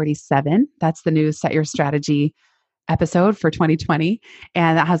pivotmethod.com/147. That's the new Set Your Strategy episode for 2020.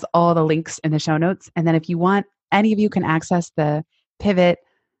 And that has all the links in the show notes. And then if you want, any of you can access the Pivot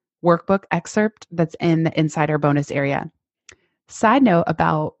workbook excerpt that's in the Insider bonus area. Side note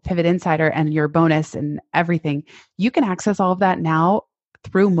about Pivot Insider and your bonus and everything, you can access all of that now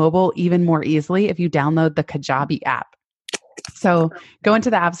through mobile even more easily if you download the Kajabi app. So go into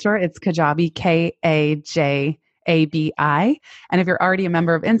the App Store, it's Kajabi, Kajabi. And if you're already a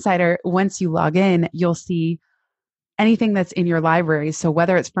member of Insider, once you log in, you'll see anything that's in your library. So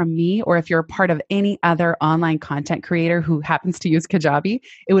whether it's from me or if you're a part of any other online content creator who happens to use Kajabi,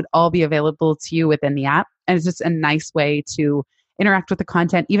 it would all be available to you within the app. And it's just a nice way to interact with the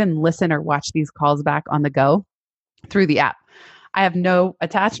content, even listen or watch these calls back on the go through the app. I have no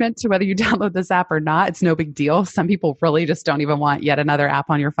attachment to whether you download this app or not. It's no big deal. Some people really just don't even want yet another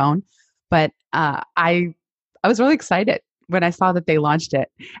app on your phone. But I was really excited when I saw that they launched it.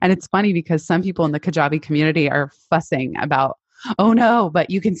 And it's funny because some people in the Kajabi community are fussing about, oh no,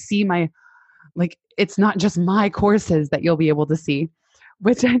 but you can see it's not just my courses that you'll be able to see,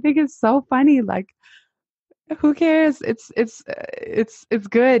 which I think is so funny. Like, who cares? It's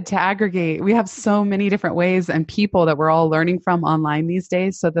good to aggregate. We have so many different ways and people that we're all learning from online these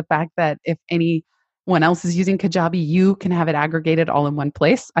days. So the fact that if anyone else is using Kajabi, you can have it aggregated all in one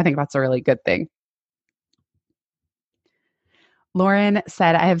place. I think that's a really good thing. Lauren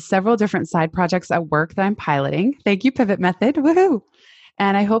said, I have several different side projects at work that I'm piloting. Thank you, Pivot Method. Woohoo!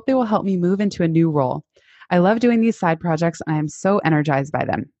 And I hope they will help me move into a new role. I love doing these side projects and I am so energized by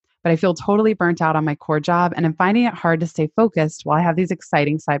them. But I feel totally burnt out on my core job and I'm finding it hard to stay focused while I have these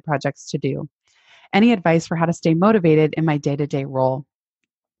exciting side projects to do. Any advice for how to stay motivated in my day-to-day role?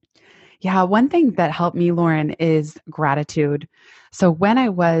 Yeah, one thing that helped me, Lauren, is gratitude. So when I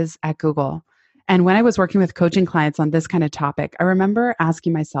was at Google and when I was working with coaching clients on this kind of topic, I remember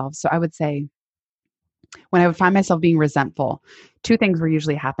asking myself, so I would say, when I would find myself being resentful, two things were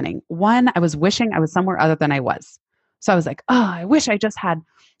usually happening. One, I was wishing I was somewhere other than I was. So I was like, oh, I wish I just had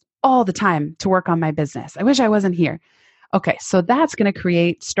all the time to work on my business. I wish I wasn't here. Okay, so that's going to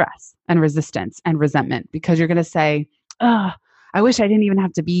create stress and resistance and resentment because you're going to say, oh, I wish I didn't even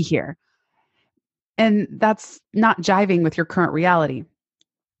have to be here. And that's not jiving with your current reality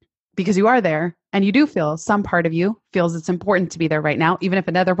because you are there and you do feel some part of you feels it's important to be there right now, even if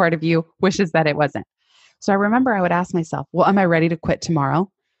another part of you wishes that it wasn't. So I remember I would ask myself, well, am I ready to quit tomorrow?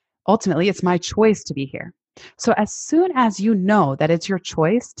 Ultimately, it's my choice to be here. So as soon as you know that it's your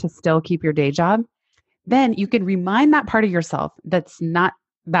choice to still keep your day job, then you can remind that part of yourself that's not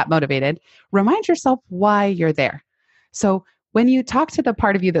that motivated, remind yourself why you're there. So when you talk to the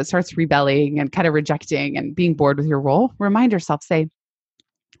part of you that starts rebelling and kind of rejecting and being bored with your role, remind yourself, say,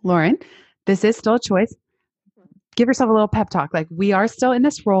 Lauren, this is still a choice. Give yourself a little pep talk. Like, we are still in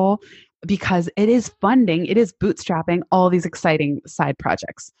this role because it is funding, it is bootstrapping all these exciting side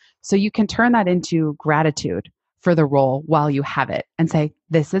projects. So you can turn that into gratitude for the role while you have it and say,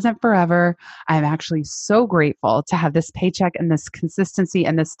 this isn't forever. I'm actually so grateful to have this paycheck and this consistency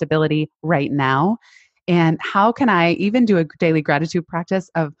and this stability right now. And how can I even do a daily gratitude practice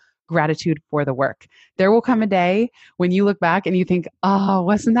of gratitude for the work? There will come a day when you look back and you think, oh,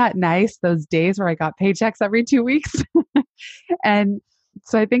 wasn't that nice? Those days where I got paychecks every 2 weeks. And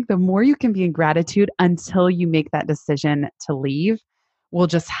so I think the more you can be in gratitude until you make that decision to leave will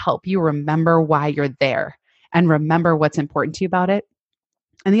just help you remember why you're there and remember what's important to you about it.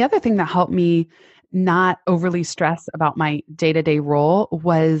 And the other thing that helped me not overly stress about my day-to-day role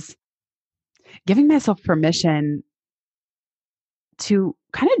was giving myself permission to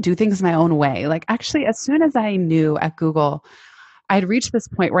kind of do things my own way. Like, actually, as soon as I knew at Google, I'd reached this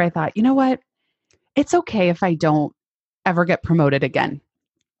point where I thought, you know what? It's okay if I don't ever get promoted again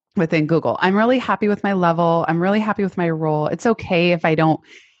within Google. I'm really happy with my level. I'm really happy with my role. It's okay if I don't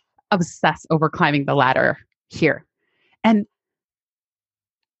obsess over climbing the ladder here. And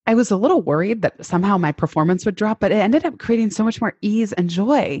I was a little worried that somehow my performance would drop, but it ended up creating so much more ease and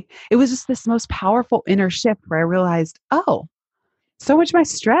joy. It was just this most powerful inner shift where I realized, oh, so much of my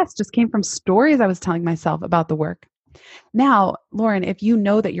stress just came from stories I was telling myself about the work. Now, Lauren, if you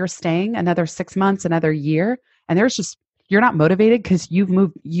know that you're staying another 6 months, another year, and you're not motivated because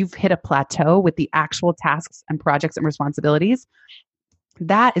you've hit a plateau with the actual tasks and projects and responsibilities,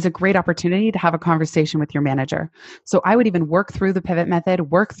 that is a great opportunity to have a conversation with your manager. So I would even work through the pivot method,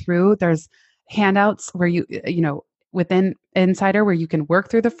 there's handouts where within Insider where you can work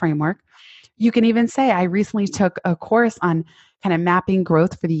through the framework. You can even say, I recently took a course on kind of mapping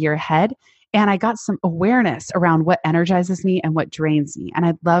growth for the year ahead. And I got some awareness around what energizes me and what drains me. And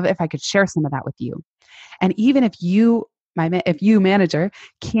I'd love if I could share some of that with you. And even if you manager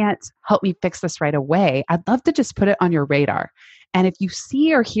can't help me fix this right away, I'd love to just put it on your radar. And if you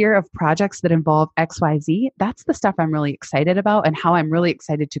see or hear of projects that involve XYZ, that's the stuff I'm really excited about and how I'm really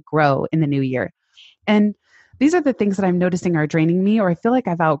excited to grow in the new year. And these are the things that I'm noticing are draining me, or I feel like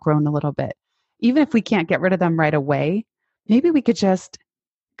I've outgrown a little bit. Even if we can't get rid of them right away, maybe we could just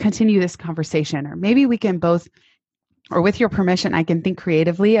continue this conversation, or maybe we can both, or with your permission, I can think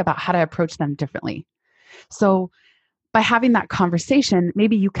creatively about how to approach them differently. So by having that conversation,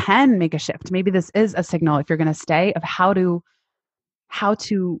 maybe you can make a shift. Maybe this is a signal, if you're going to stay, of how to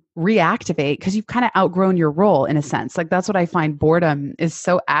reactivate, because you've kind of outgrown your role in a sense. Like, that's what I find, boredom is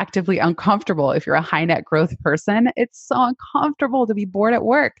so actively uncomfortable. If you're a high net growth person, it's so uncomfortable to be bored at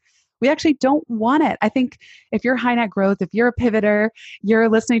work. We actually don't want it. I think if you're high net growth, if you're a pivoter, you're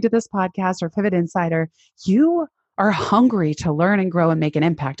listening to this podcast or Pivot Insider, you are hungry to learn and grow and make an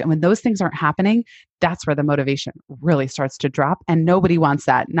impact. And when those things aren't happening, that's where the motivation really starts to drop. And nobody wants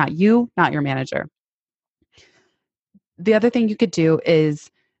that. Not you, not your manager. The other thing you could do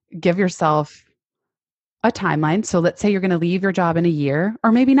is give yourself a timeline. So let's say you're going to leave your job in a year,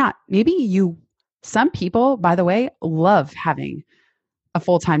 or maybe not. Some people, by the way, love having a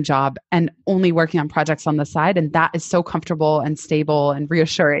full-time job and only working on projects on the side. And that is so comfortable and stable and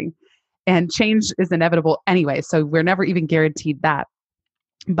reassuring. And change is inevitable anyway. So we're never even guaranteed that.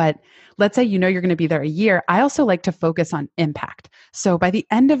 But let's say you're going to be there a year. I also like to focus on impact. So by the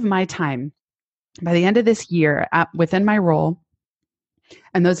end of this year within my role,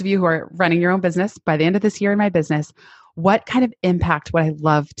 and those of you who are running your own business, by the end of this year in my business, what kind of impact would I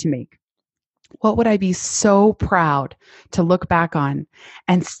love to make? What would I be so proud to look back on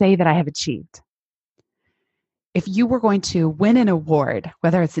and say that I have achieved? If you were going to win an award,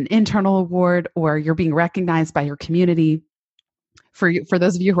 whether it's an internal award or you're being recognized by your community, for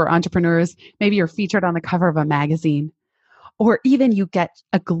those of you who are entrepreneurs, maybe you're featured on the cover of a magazine, or even you get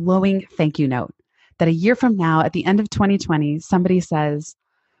a glowing thank you note that a year from now, at the end of 2020, somebody says,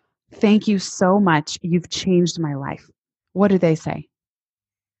 thank you so much. You've changed my life. What do they say?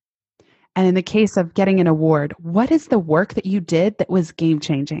 And in the case of getting an award, what is the work that you did that was game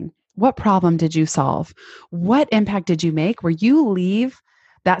changing? What problem did you solve? What impact did you make where you leave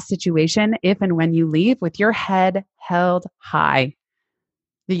that situation, if and when you leave, with your head held high,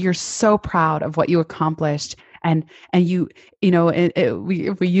 that you're so proud of what you accomplished And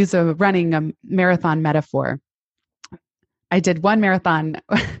if we use a running a marathon metaphor, I did one marathon,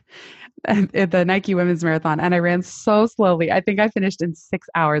 the Nike Women's Marathon, and I ran so slowly. I think I finished in 6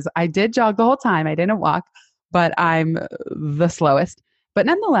 hours. I did jog the whole time. I didn't walk, but I'm the slowest. But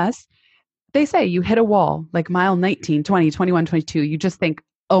nonetheless, they say you hit a wall like mile 19, 20, 21, 22. You just think,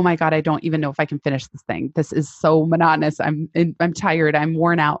 oh my God, I don't even know if I can finish this thing. This is so monotonous. I'm tired. I'm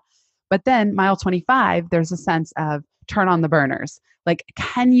worn out. But then mile 25, there's a sense of turn on the burners. Like,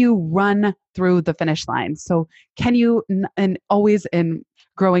 can you run through the finish line? So can you, and always in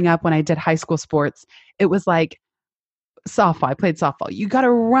growing up when I did high school sports, it was like softball. I played softball. You got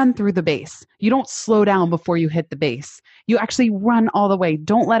to run through the base. You don't slow down before you hit the base. You actually run all the way.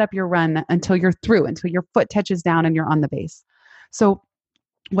 Don't let up your run until you're through, until your foot touches down and you're on the base. So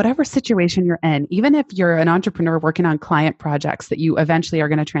whatever situation you're in, even if you're an entrepreneur working on client projects that you eventually are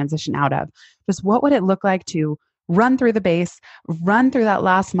going to transition out of, just what would it look like to run through the base, run through that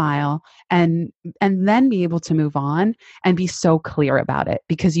last mile, and then be able to move on and be so clear about it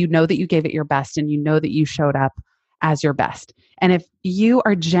because you know that you gave it your best and you know that you showed up as your best. And if you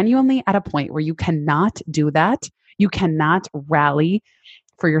are genuinely at a point where you cannot do that, you cannot rally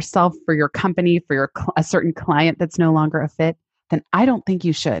for yourself, for your company, for a certain client that's no longer a fit, then I don't think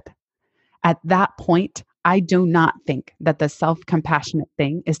you should. At that point, I do not think that the self-compassionate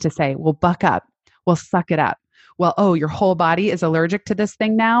thing is to say, well, buck up. Well, suck it up. Well, oh, your whole body is allergic to this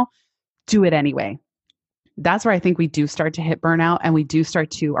thing now. Do it anyway. That's where I think we do start to hit burnout and we do start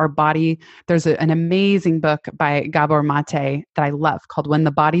to, our body, there's an amazing book by Gabor Mate that I love called When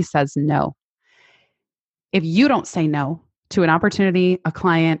the Body Says No. If you don't say no to an opportunity, a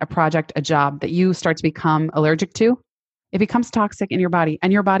client, a project, a job that you start to become allergic to, it becomes toxic in your body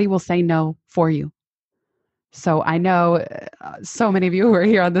and your body will say no for you. So I know so many of you who are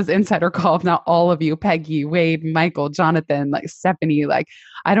here on this insider call, if not all of you, Peggy, Wade, Michael, Jonathan, like Stephanie, like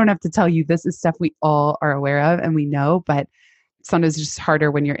I don't have to tell you, this is stuff we all are aware of and we know, but sometimes it's just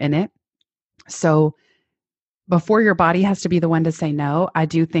harder when you're in it. So before your body has to be the one to say no, I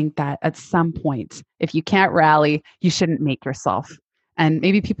do think that at some point, if you can't rally, you shouldn't make yourself. And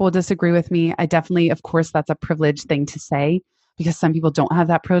maybe people will disagree with me. I definitely, of course, that's a privileged thing to say because some people don't have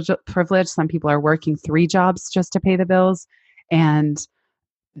that privilege. Some people are working 3 jobs just to pay the bills and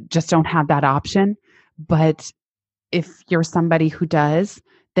just don't have that option. But if you're somebody who does,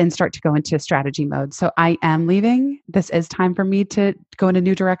 then start to go into strategy mode. So I am leaving. This is time for me to go in a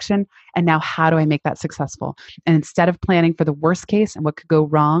new direction. And now how do I make that successful? And instead of planning for the worst case and what could go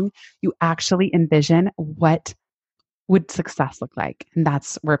wrong, you actually envision what would success look like? And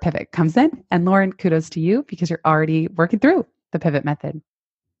that's where pivot comes in. And Lauren, kudos to you because you're already working through the pivot method.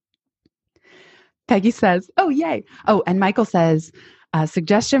 Peggy says, oh, yay. Oh, and Michael says,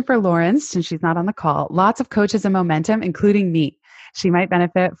 suggestion for Lauren, since she's not on the call, lots of coaches and momentum, including me. She might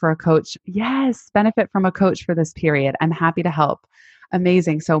benefit for a coach. Yes, benefit from a coach for this period. I'm happy to help.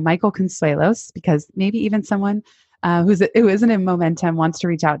 Amazing. So Michael Consuelos, because maybe even someone who isn't in momentum wants to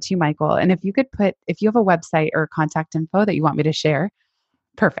reach out to you, Michael. And if you have a website or contact info that you want me to share,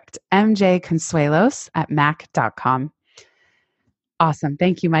 perfect. mjconsuelos@mac.com. Awesome.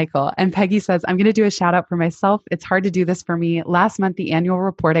 Thank you, Michael. And Peggy says, I'm going to do a shout out for myself. It's hard to do this for me. Last month, the annual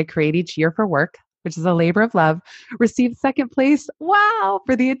report I create each year for work, which is a labor of love, received second place. Wow.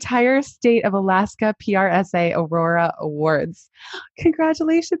 For the entire state of Alaska PRSA Aurora Awards.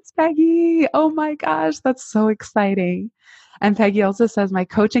 Congratulations, Peggy. Oh my gosh. That's so exciting. And Peggy also says, my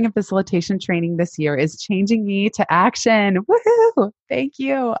coaching and facilitation training this year is changing me to action. Woohoo. Thank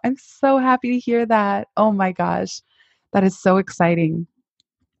you. I'm so happy to hear that. Oh my gosh. That is so exciting.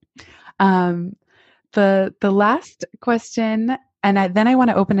 The last question, and then I want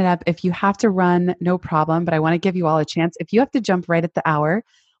to open it up. If you have to run, no problem, but I want to give you all a chance. If you have to jump right at the hour,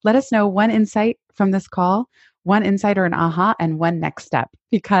 let us know one insight from this call, one insight or an aha, and one next step,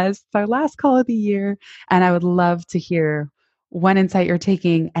 because it's our last call of the year, and I would love to hear one insight you're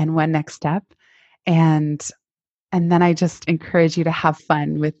taking and one next step. And then I just encourage you to have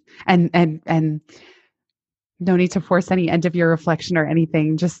fun with and no need to force any end of year reflection or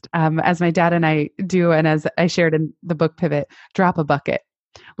anything. Just as my dad and I do, and as I shared in the book Pivot, drop a bucket.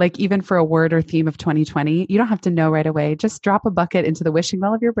 Like even for a word or theme of 2020, you don't have to know right away. Just drop a bucket into the wishing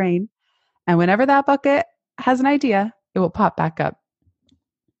well of your brain. And whenever that bucket has an idea, it will pop back up.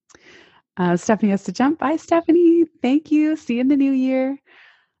 Stephanie has to jump. Bye, Stephanie. Thank you. See you in the new year.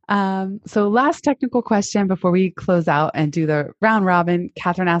 So last technical question before we close out and do the round robin.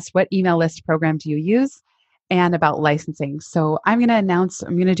 Catherine asked, what email list program do you use? And about licensing. So I'm going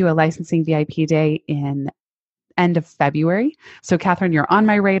to do a licensing VIP day in end of February. So Catherine, you're on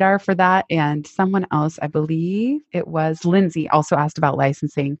my radar for that. And someone else, I believe it was Lindsay, also asked about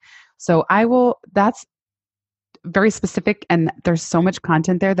licensing. So that's very specific, and there's so much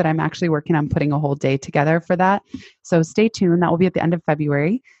content there that I'm actually working on putting a whole day together for that. So stay tuned. That will be at the end of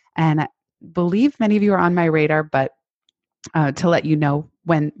February. And I believe many of you are on my radar, but to let you know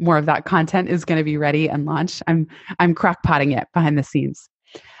when more of that content is going to be ready and launched. I'm crock-potting it behind the scenes.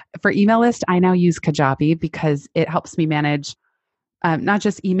 For email list, I now use Kajabi because it helps me manage not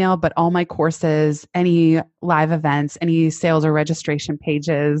just email, but all my courses, any live events, any sales or registration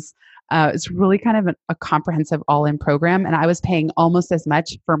pages. It's really kind of a comprehensive all-in program. And I was paying almost as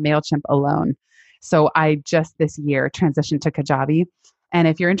much for MailChimp alone. So I just this year transitioned to Kajabi. And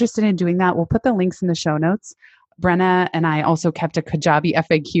if you're interested in doing that, we'll put the links in the show notes. Brenna and I also kept a Kajabi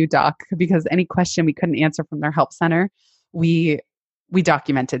FAQ doc because any question we couldn't answer from their help center, we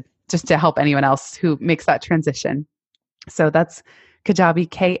documented just to help anyone else who makes that transition. So that's Kajabi,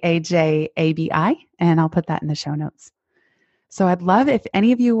 Kajabi, and I'll put that in the show notes. So I'd love if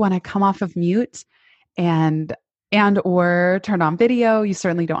any of you want to come off of mute and or turn on video. You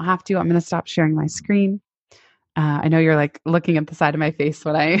certainly don't have to. I'm going to stop sharing my screen. I know you're like looking at the side of my face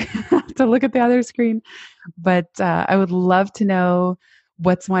when I have to look at the other screen, but I would love to know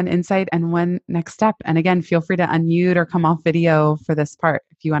what's one insight and one next step. And again, feel free to unmute or come off video for this part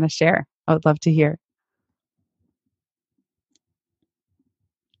if you want to share. I would love to hear.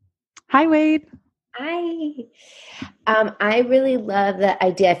 Hi, Wade. Hi. I really love the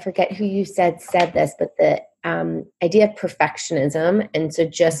idea. I forget who you said this, but the idea of perfectionism. And so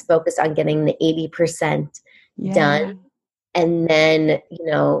just focus on getting the 80% done, and then,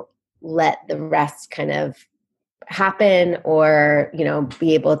 let the rest kind of happen, or,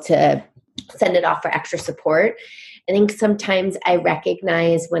 be able to send it off for extra support. I think sometimes I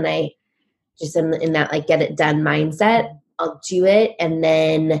recognize when I just am in that like get it done mindset, I'll do it. And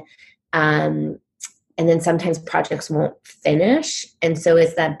then sometimes projects won't finish. And so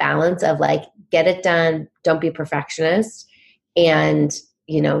it's that balance of like, get it done, don't be a perfectionist, and,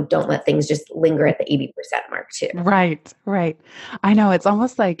 don't let things just linger at the 80% mark too. Right. I know. It's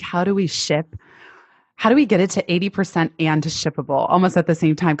almost like, how do we get it to 80% and to shippable almost at the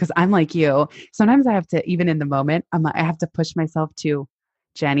same time? Because I'm like you. Sometimes I have to, even in the moment, I have to push myself to,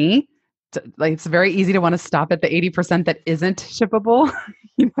 Jenny, like it's very easy to want to stop at the 80% that isn't shippable,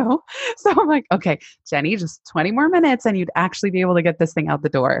 So I'm like, okay, Jenny, just 20 more minutes and you'd actually be able to get this thing out the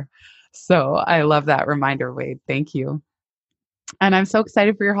door. So I love that reminder, Wade. Thank you. And I'm so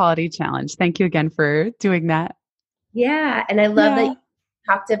excited for your holiday challenge. Thank you again for doing that. Yeah. And I love that you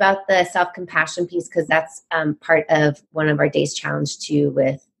talked about the self-compassion piece, because that's part of one of our days challenge too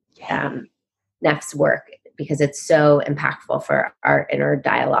with Neff's work, because it's so impactful for our inner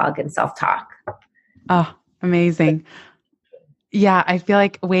dialogue and self-talk. Oh, amazing. Yeah, I feel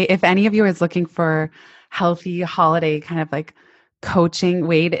like, if any of you is looking for healthy holiday kind of like coaching,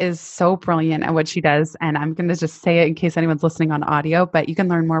 Wade is so brilliant at what she does. And I'm going to just say it in case anyone's listening on audio, but you can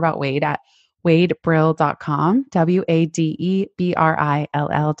learn more about Wade at wadebrill.com,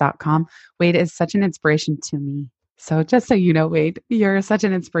 WADEBRILL.com. Wade is such an inspiration to me. So just so you know, Wade, you're such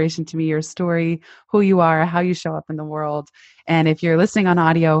an inspiration to me, your story, who you are, how you show up in the world. And if you're listening on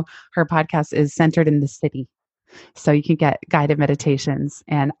audio, her podcast is Centered in the City. So you can get guided meditations.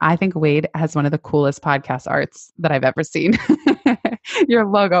 And I think Wade has one of the coolest podcast arts that I've ever seen. Your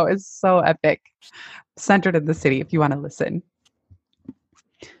logo is so epic. Centered in the City, if you want to listen.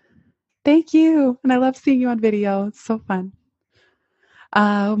 Thank you. And I love seeing you on video. It's so fun.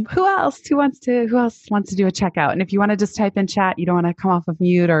 Who else wants to do a checkout? And if you want to just type in chat, you don't want to come off of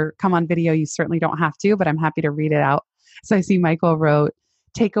mute or come on video, you certainly don't have to, but I'm happy to read it out. So I see Michael wrote,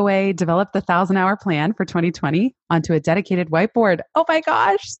 takeaway, develop the 1,000-hour plan for 2020 onto a dedicated whiteboard. Oh my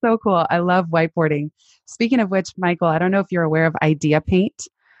gosh, so cool. I love whiteboarding. Speaking of which, Michael, I don't know if you're aware of Idea Paint,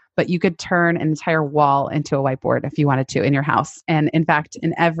 but you could turn an entire wall into a whiteboard if you wanted to in your house. And in fact,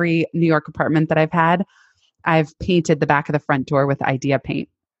 in every New York apartment that I've had, I've painted the back of the front door with Idea Paint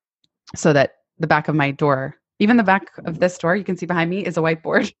so that the back of my door, even the back of this door you can see behind me, is a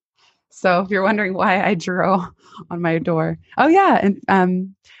whiteboard. So if you're wondering why I drew on my door. Oh yeah.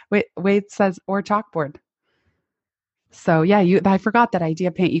 And Wade says, or chalkboard. So yeah, I forgot that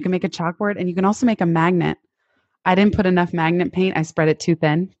Idea Paint. You can make a chalkboard and you can also make a magnet. I didn't put enough magnet paint. I spread it too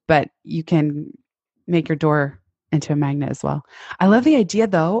thin, but you can make your door into a magnet as well. I love the idea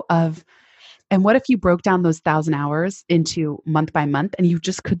though and what if you broke down those 1,000 hours into month by month and you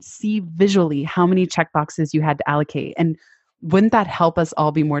just could see visually how many checkboxes you had to allocate? And wouldn't that help us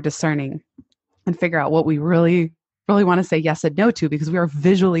all be more discerning and figure out what we really, really want to say yes and no to, because we are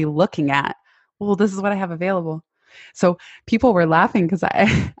visually looking at well, this is what I have available. So people were laughing because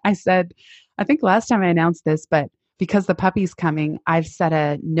I said, I think last time I announced this, but because the puppy's coming, I've set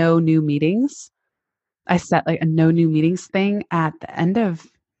a no new meetings. I set like a no new meetings thing at the end of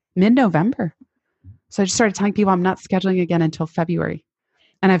mid-November. So I just started telling people I'm not scheduling again until February.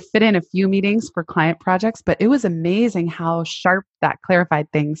 And I've fit in a few meetings for client projects, but it was amazing how sharp that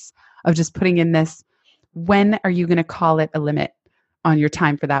clarified things of just putting in this, when are you going to call it a limit on your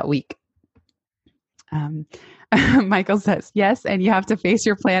time for that week? Um, Michael says, yes, and you have to face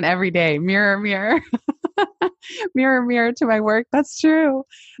your plan every day. Mirror, mirror, mirror, mirror to my work. That's true.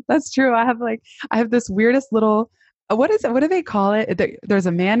 That's true. I have this weirdest little, what is it? What do they call it? There's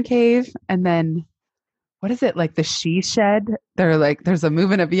a man cave, and then what is it, like the she shed? They're like, there's a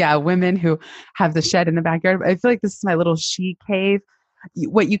movement of, yeah, women who have the shed in the backyard. I feel like this is my little she cave.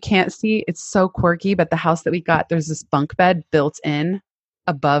 What you can't see, it's so quirky, but the house that we got, there's this bunk bed built in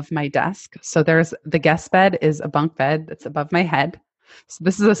above my desk. So there's the guest bed is a bunk bed that's above my head. So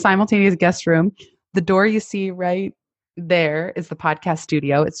this is a simultaneous guest room. The door you see right there is the podcast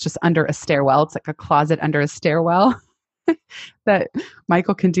studio. It's just under a stairwell. It's like a closet under a stairwell that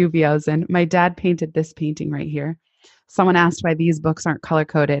Michael can do VOs in. My dad painted this painting right here. Someone asked why these books aren't color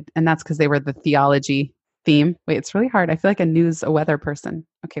coded, and that's because they were the theology theme. Wait, it's really hard. I feel like a weather person.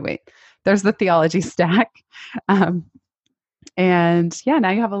 Okay, wait. There's the theology stack. And yeah, now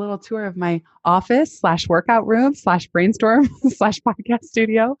you have a little tour of my office / workout room / brainstorm / podcast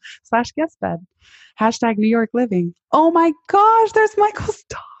studio / guest bed. # New York living. Oh my gosh, there's Michael's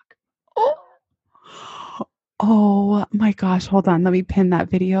dog. Oh. Oh my gosh, hold on. Let me pin that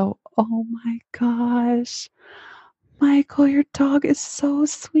video. Oh my gosh. Michael, your dog is so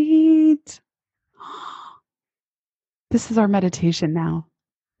sweet. This is our meditation now.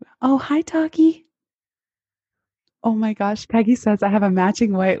 Oh, hi, doggy. Oh my gosh. Peggy says I have a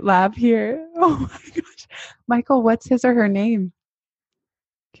matching white lab here. Oh my gosh. Michael, what's his or her name?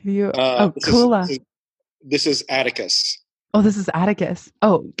 Can you? Kula. This is Atticus. Oh, this is Atticus.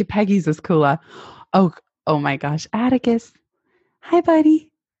 Oh, Peggy's is Kula. Oh my gosh. Atticus. Hi,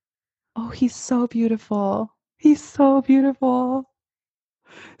 buddy. Oh, he's so beautiful. He's so beautiful.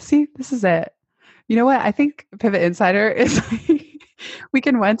 See, this is it. You know what? I think Pivot Insider is like, we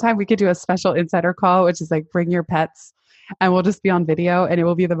could do a special insider call, which is like bring your pets, and we'll just be on video, and it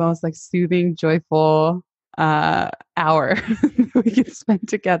will be the most like soothing, joyful hour we can spend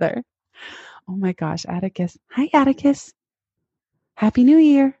together. Oh my gosh, Atticus. Hi, Atticus. Happy New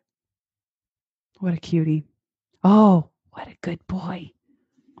Year. What a cutie. Oh, what a good boy.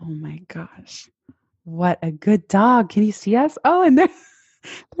 Oh my gosh. What a good dog. Can you see us? Oh, and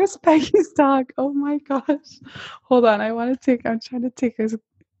there's Peggy's dog. Oh my gosh. Hold on. I'm trying to take his.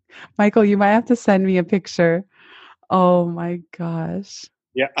 Michael, you might have to send me a picture. Oh my gosh.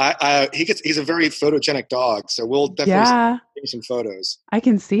 Yeah, he's a very photogenic dog, so we'll definitely take some photos. I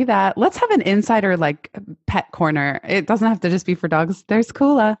can see that. Let's have an insider like pet corner. It doesn't have to just be for dogs. There's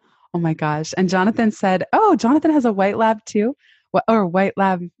Kula. Oh my gosh. And Jonathan said, oh, Jonathan has a white lab too. Or white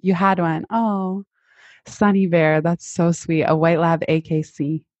lab, you had one. Oh, Sunny Bear. That's so sweet. A white lab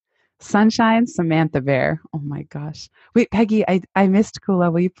AKC. Sunshine, Samantha Bear. Oh my gosh. Wait, Peggy, I missed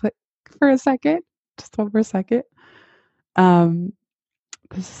Kula. Will you put for a second? Just hold for a second.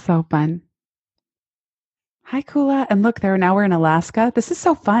 This is so fun. Hi, Kula. And look, now we're in Alaska. This is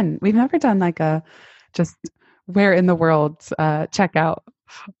so fun. We've never done like a just where in the world checkout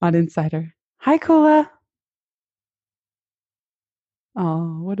on Insider. Hi, Kula.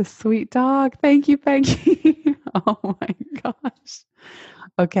 Oh, what a sweet dog. Thank you, Peggy. Oh my gosh.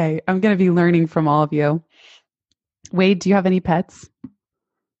 Okay, I'm going to be learning from all of you. Wade, do you have any pets?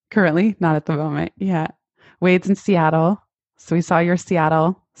 Currently? Not at the moment. Yeah. Wade's in Seattle. So we saw your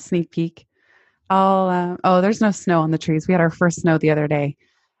Seattle sneak peek. There's no snow on the trees. We had our first snow the other day.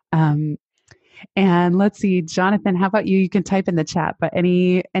 And let's see, Jonathan, how about you? You can type in the chat, but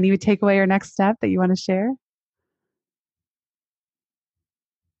any takeaway or next step that you want to share?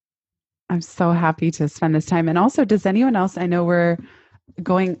 I'm so happy to spend this time. And also, does anyone else, I know we're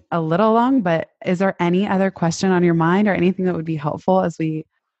going a little long, but is there any other question on your mind or anything that would be helpful as we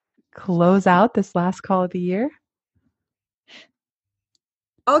close out this last call of the year?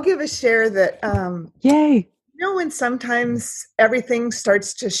 I'll give a share that, yay. When sometimes everything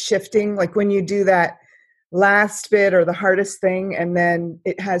starts just shifting, like when you do that last bit or the hardest thing, and then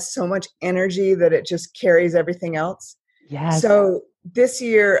it has so much energy that it just carries everything else. Yes. So this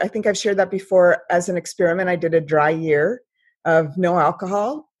year, I think I've shared that before as an experiment. I did a dry year of no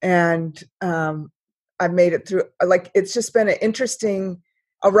alcohol, and I've made it through. Like, it's just been an interesting,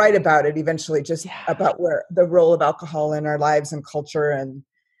 I'll write about it eventually, just about where the role of alcohol in our lives and culture.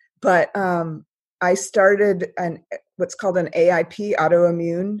 But I started what's called an AIP,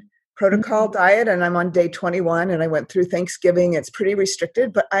 autoimmune protocol diet, and I'm on day 21, and I went through Thanksgiving. It's pretty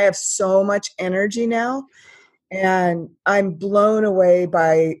restricted, but I have so much energy now, and I'm blown away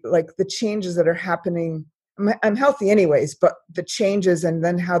by like the changes that are happening. I'm healthy anyways, but the changes and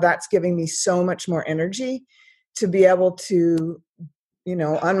then how that's giving me so much more energy to be able to,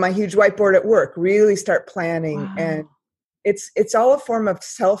 on my huge whiteboard at work, really start planning. Wow. And it's all a form of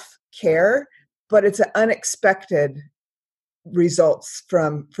self-care, but it's an unexpected results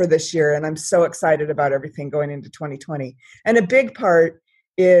for this year. And I'm so excited about everything going into 2020. And a big part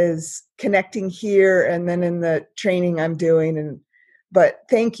is connecting here and then in the training I'm doing. But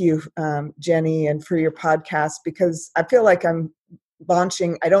thank you, Jenny, and for your podcast, because I feel like I'm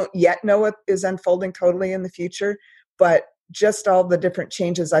launching. I don't yet know what is unfolding totally in the future, but just all the different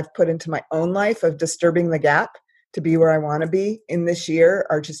changes I've put into my own life of disturbing the gap to be where I want to be in this year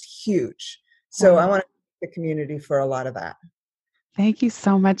are just huge. So I want to thank the community for a lot of that. Thank you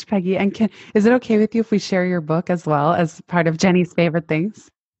so much, Peggy. And is it okay with you if we share your book as well as part of Jenny's favorite things?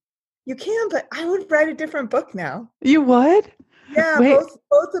 You can, but I would write a different book now. You would? Yeah,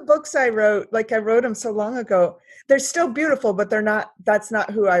 both the books I wrote, like I wrote them so long ago. They're still beautiful, but that's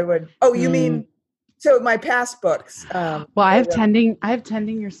not who I would. Oh, you mean, so my past books. Well, I have Tending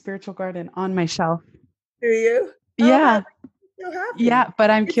Your Spiritual Garden on my shelf. Do you? Yeah. Oh, I'm so happy. Yeah, but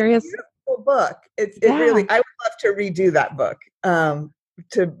it's curious. A beautiful book. It really, I would love to redo that book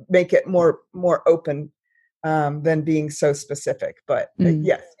to make it more open than being so specific. But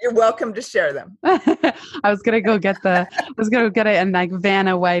yes, you're welcome to share them. I was going to go get it and like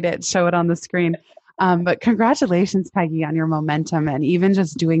Vanna White it, show it on the screen. But congratulations, Peggy, on your momentum and even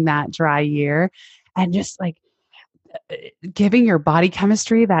just doing that dry year and just like giving your body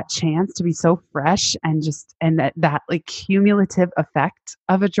chemistry that chance to be so fresh and that like cumulative effect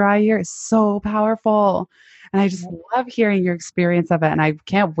of a dry year is so powerful. And I just love hearing your experience of it. And I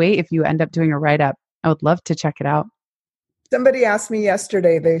can't wait if you end up doing a write-up. I would love to check it out. Somebody asked me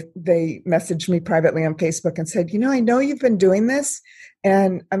yesterday, they messaged me privately on Facebook and said, I know you've been doing this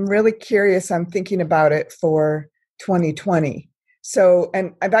and I'm really curious. I'm thinking about it for 2020. So,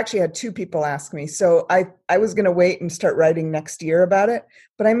 and I've actually had 2 people ask me. So I was going to wait and start writing next year about it,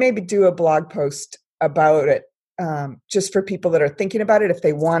 but I maybe do a blog post about it just for people that are thinking about it if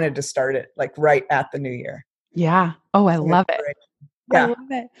they wanted to start it like right at the new year. Yeah. Oh, I love it. Yeah. I love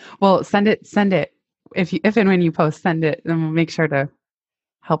it. Well, send it. If and when you post, send it, and we'll make sure to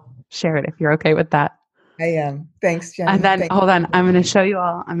help share it if you're okay with that. I am. Thanks, Jenny. And then hold on, I'm going to show you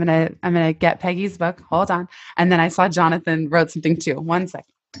all. I'm going to get Peggy's book. Hold on. And then I saw Jonathan wrote something too. 1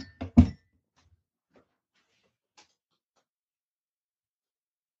 second.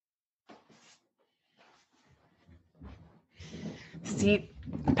 See,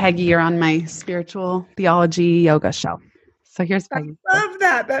 Peggy, you're on my spiritual theology yoga shelf. So here's Peggy. I love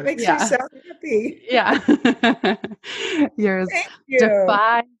that. That makes me so happy. Yeah. Yours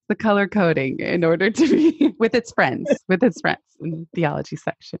defies the color coding in order to be with its friends in the theology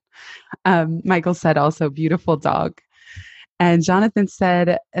section. Michael said also beautiful dog. And Jonathan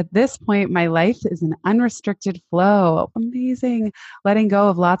said, at this point, my life is an unrestricted flow. Amazing. Letting go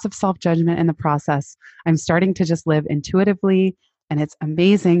of lots of self-judgment in the process. I'm starting to just live intuitively. And it's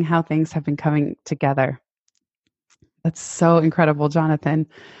amazing how things have been coming together. That's so incredible, Jonathan,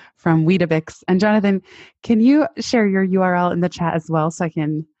 from Weetabix. And Jonathan, can you share your URL in the chat as well so I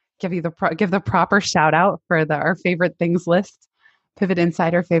can give you give the proper shout out for our favorite things list, Pivot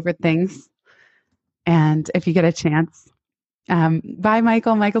Insider favorite things. And if you get a chance, bye,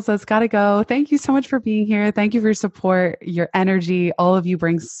 Michael. Michael says, gotta go. Thank you so much for being here. Thank you for your support, your energy. All of you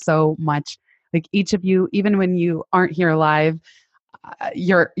bring so much. Like each of you, even when you aren't here live,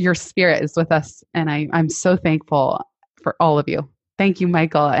 your spirit is with us. And I'm so thankful for all of you. Thank you,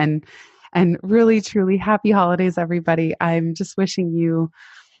 Michael. And really, truly happy holidays, everybody. I'm just wishing you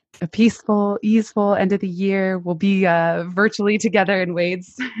a peaceful, easeful end of the year. We'll be virtually together in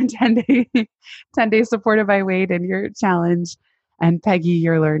Wade's 10 days supported by Wade and your challenge, and Peggy,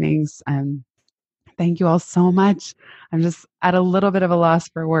 your learnings. Thank you all so much. I'm just at a little bit of a loss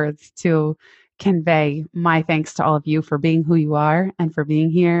for words to convey my thanks to all of you for being who you are and for being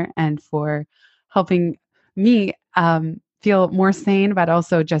here and for helping me feel more sane, but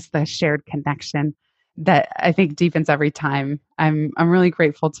also just the shared connection that I think deepens every time. I'm really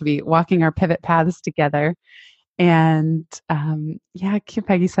grateful to be walking our pivot paths together. And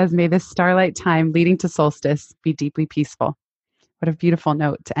Peggy says, may this starlight time leading to solstice be deeply peaceful. What a beautiful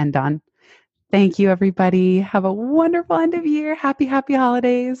note to end on. Thank you, everybody. Have a wonderful end of year. Happy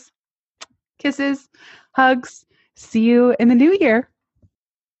holidays. Kisses, hugs. See you in the new year.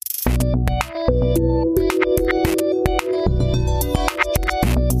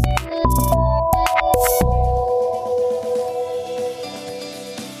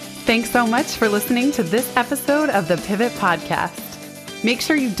 Thanks so much for listening to this episode of the Pivot Podcast. Make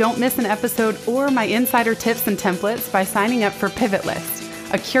sure you don't miss an episode or my insider tips and templates by signing up for Pivot List,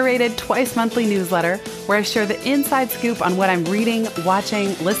 a curated twice-monthly newsletter where I share the inside scoop on what I'm reading,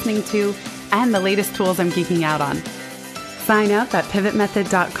 watching, listening to, and the latest tools I'm geeking out on. Sign up at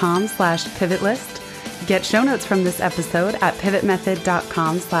pivotmethod.com/pivotlist. Get show notes from this episode at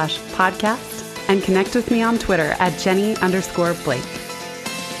pivotmethod.com/podcast and connect with me on Twitter at Jenny_Blake.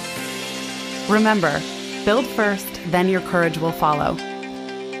 Remember, build first, then your courage will follow.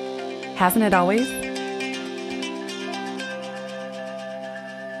 Hasn't it always?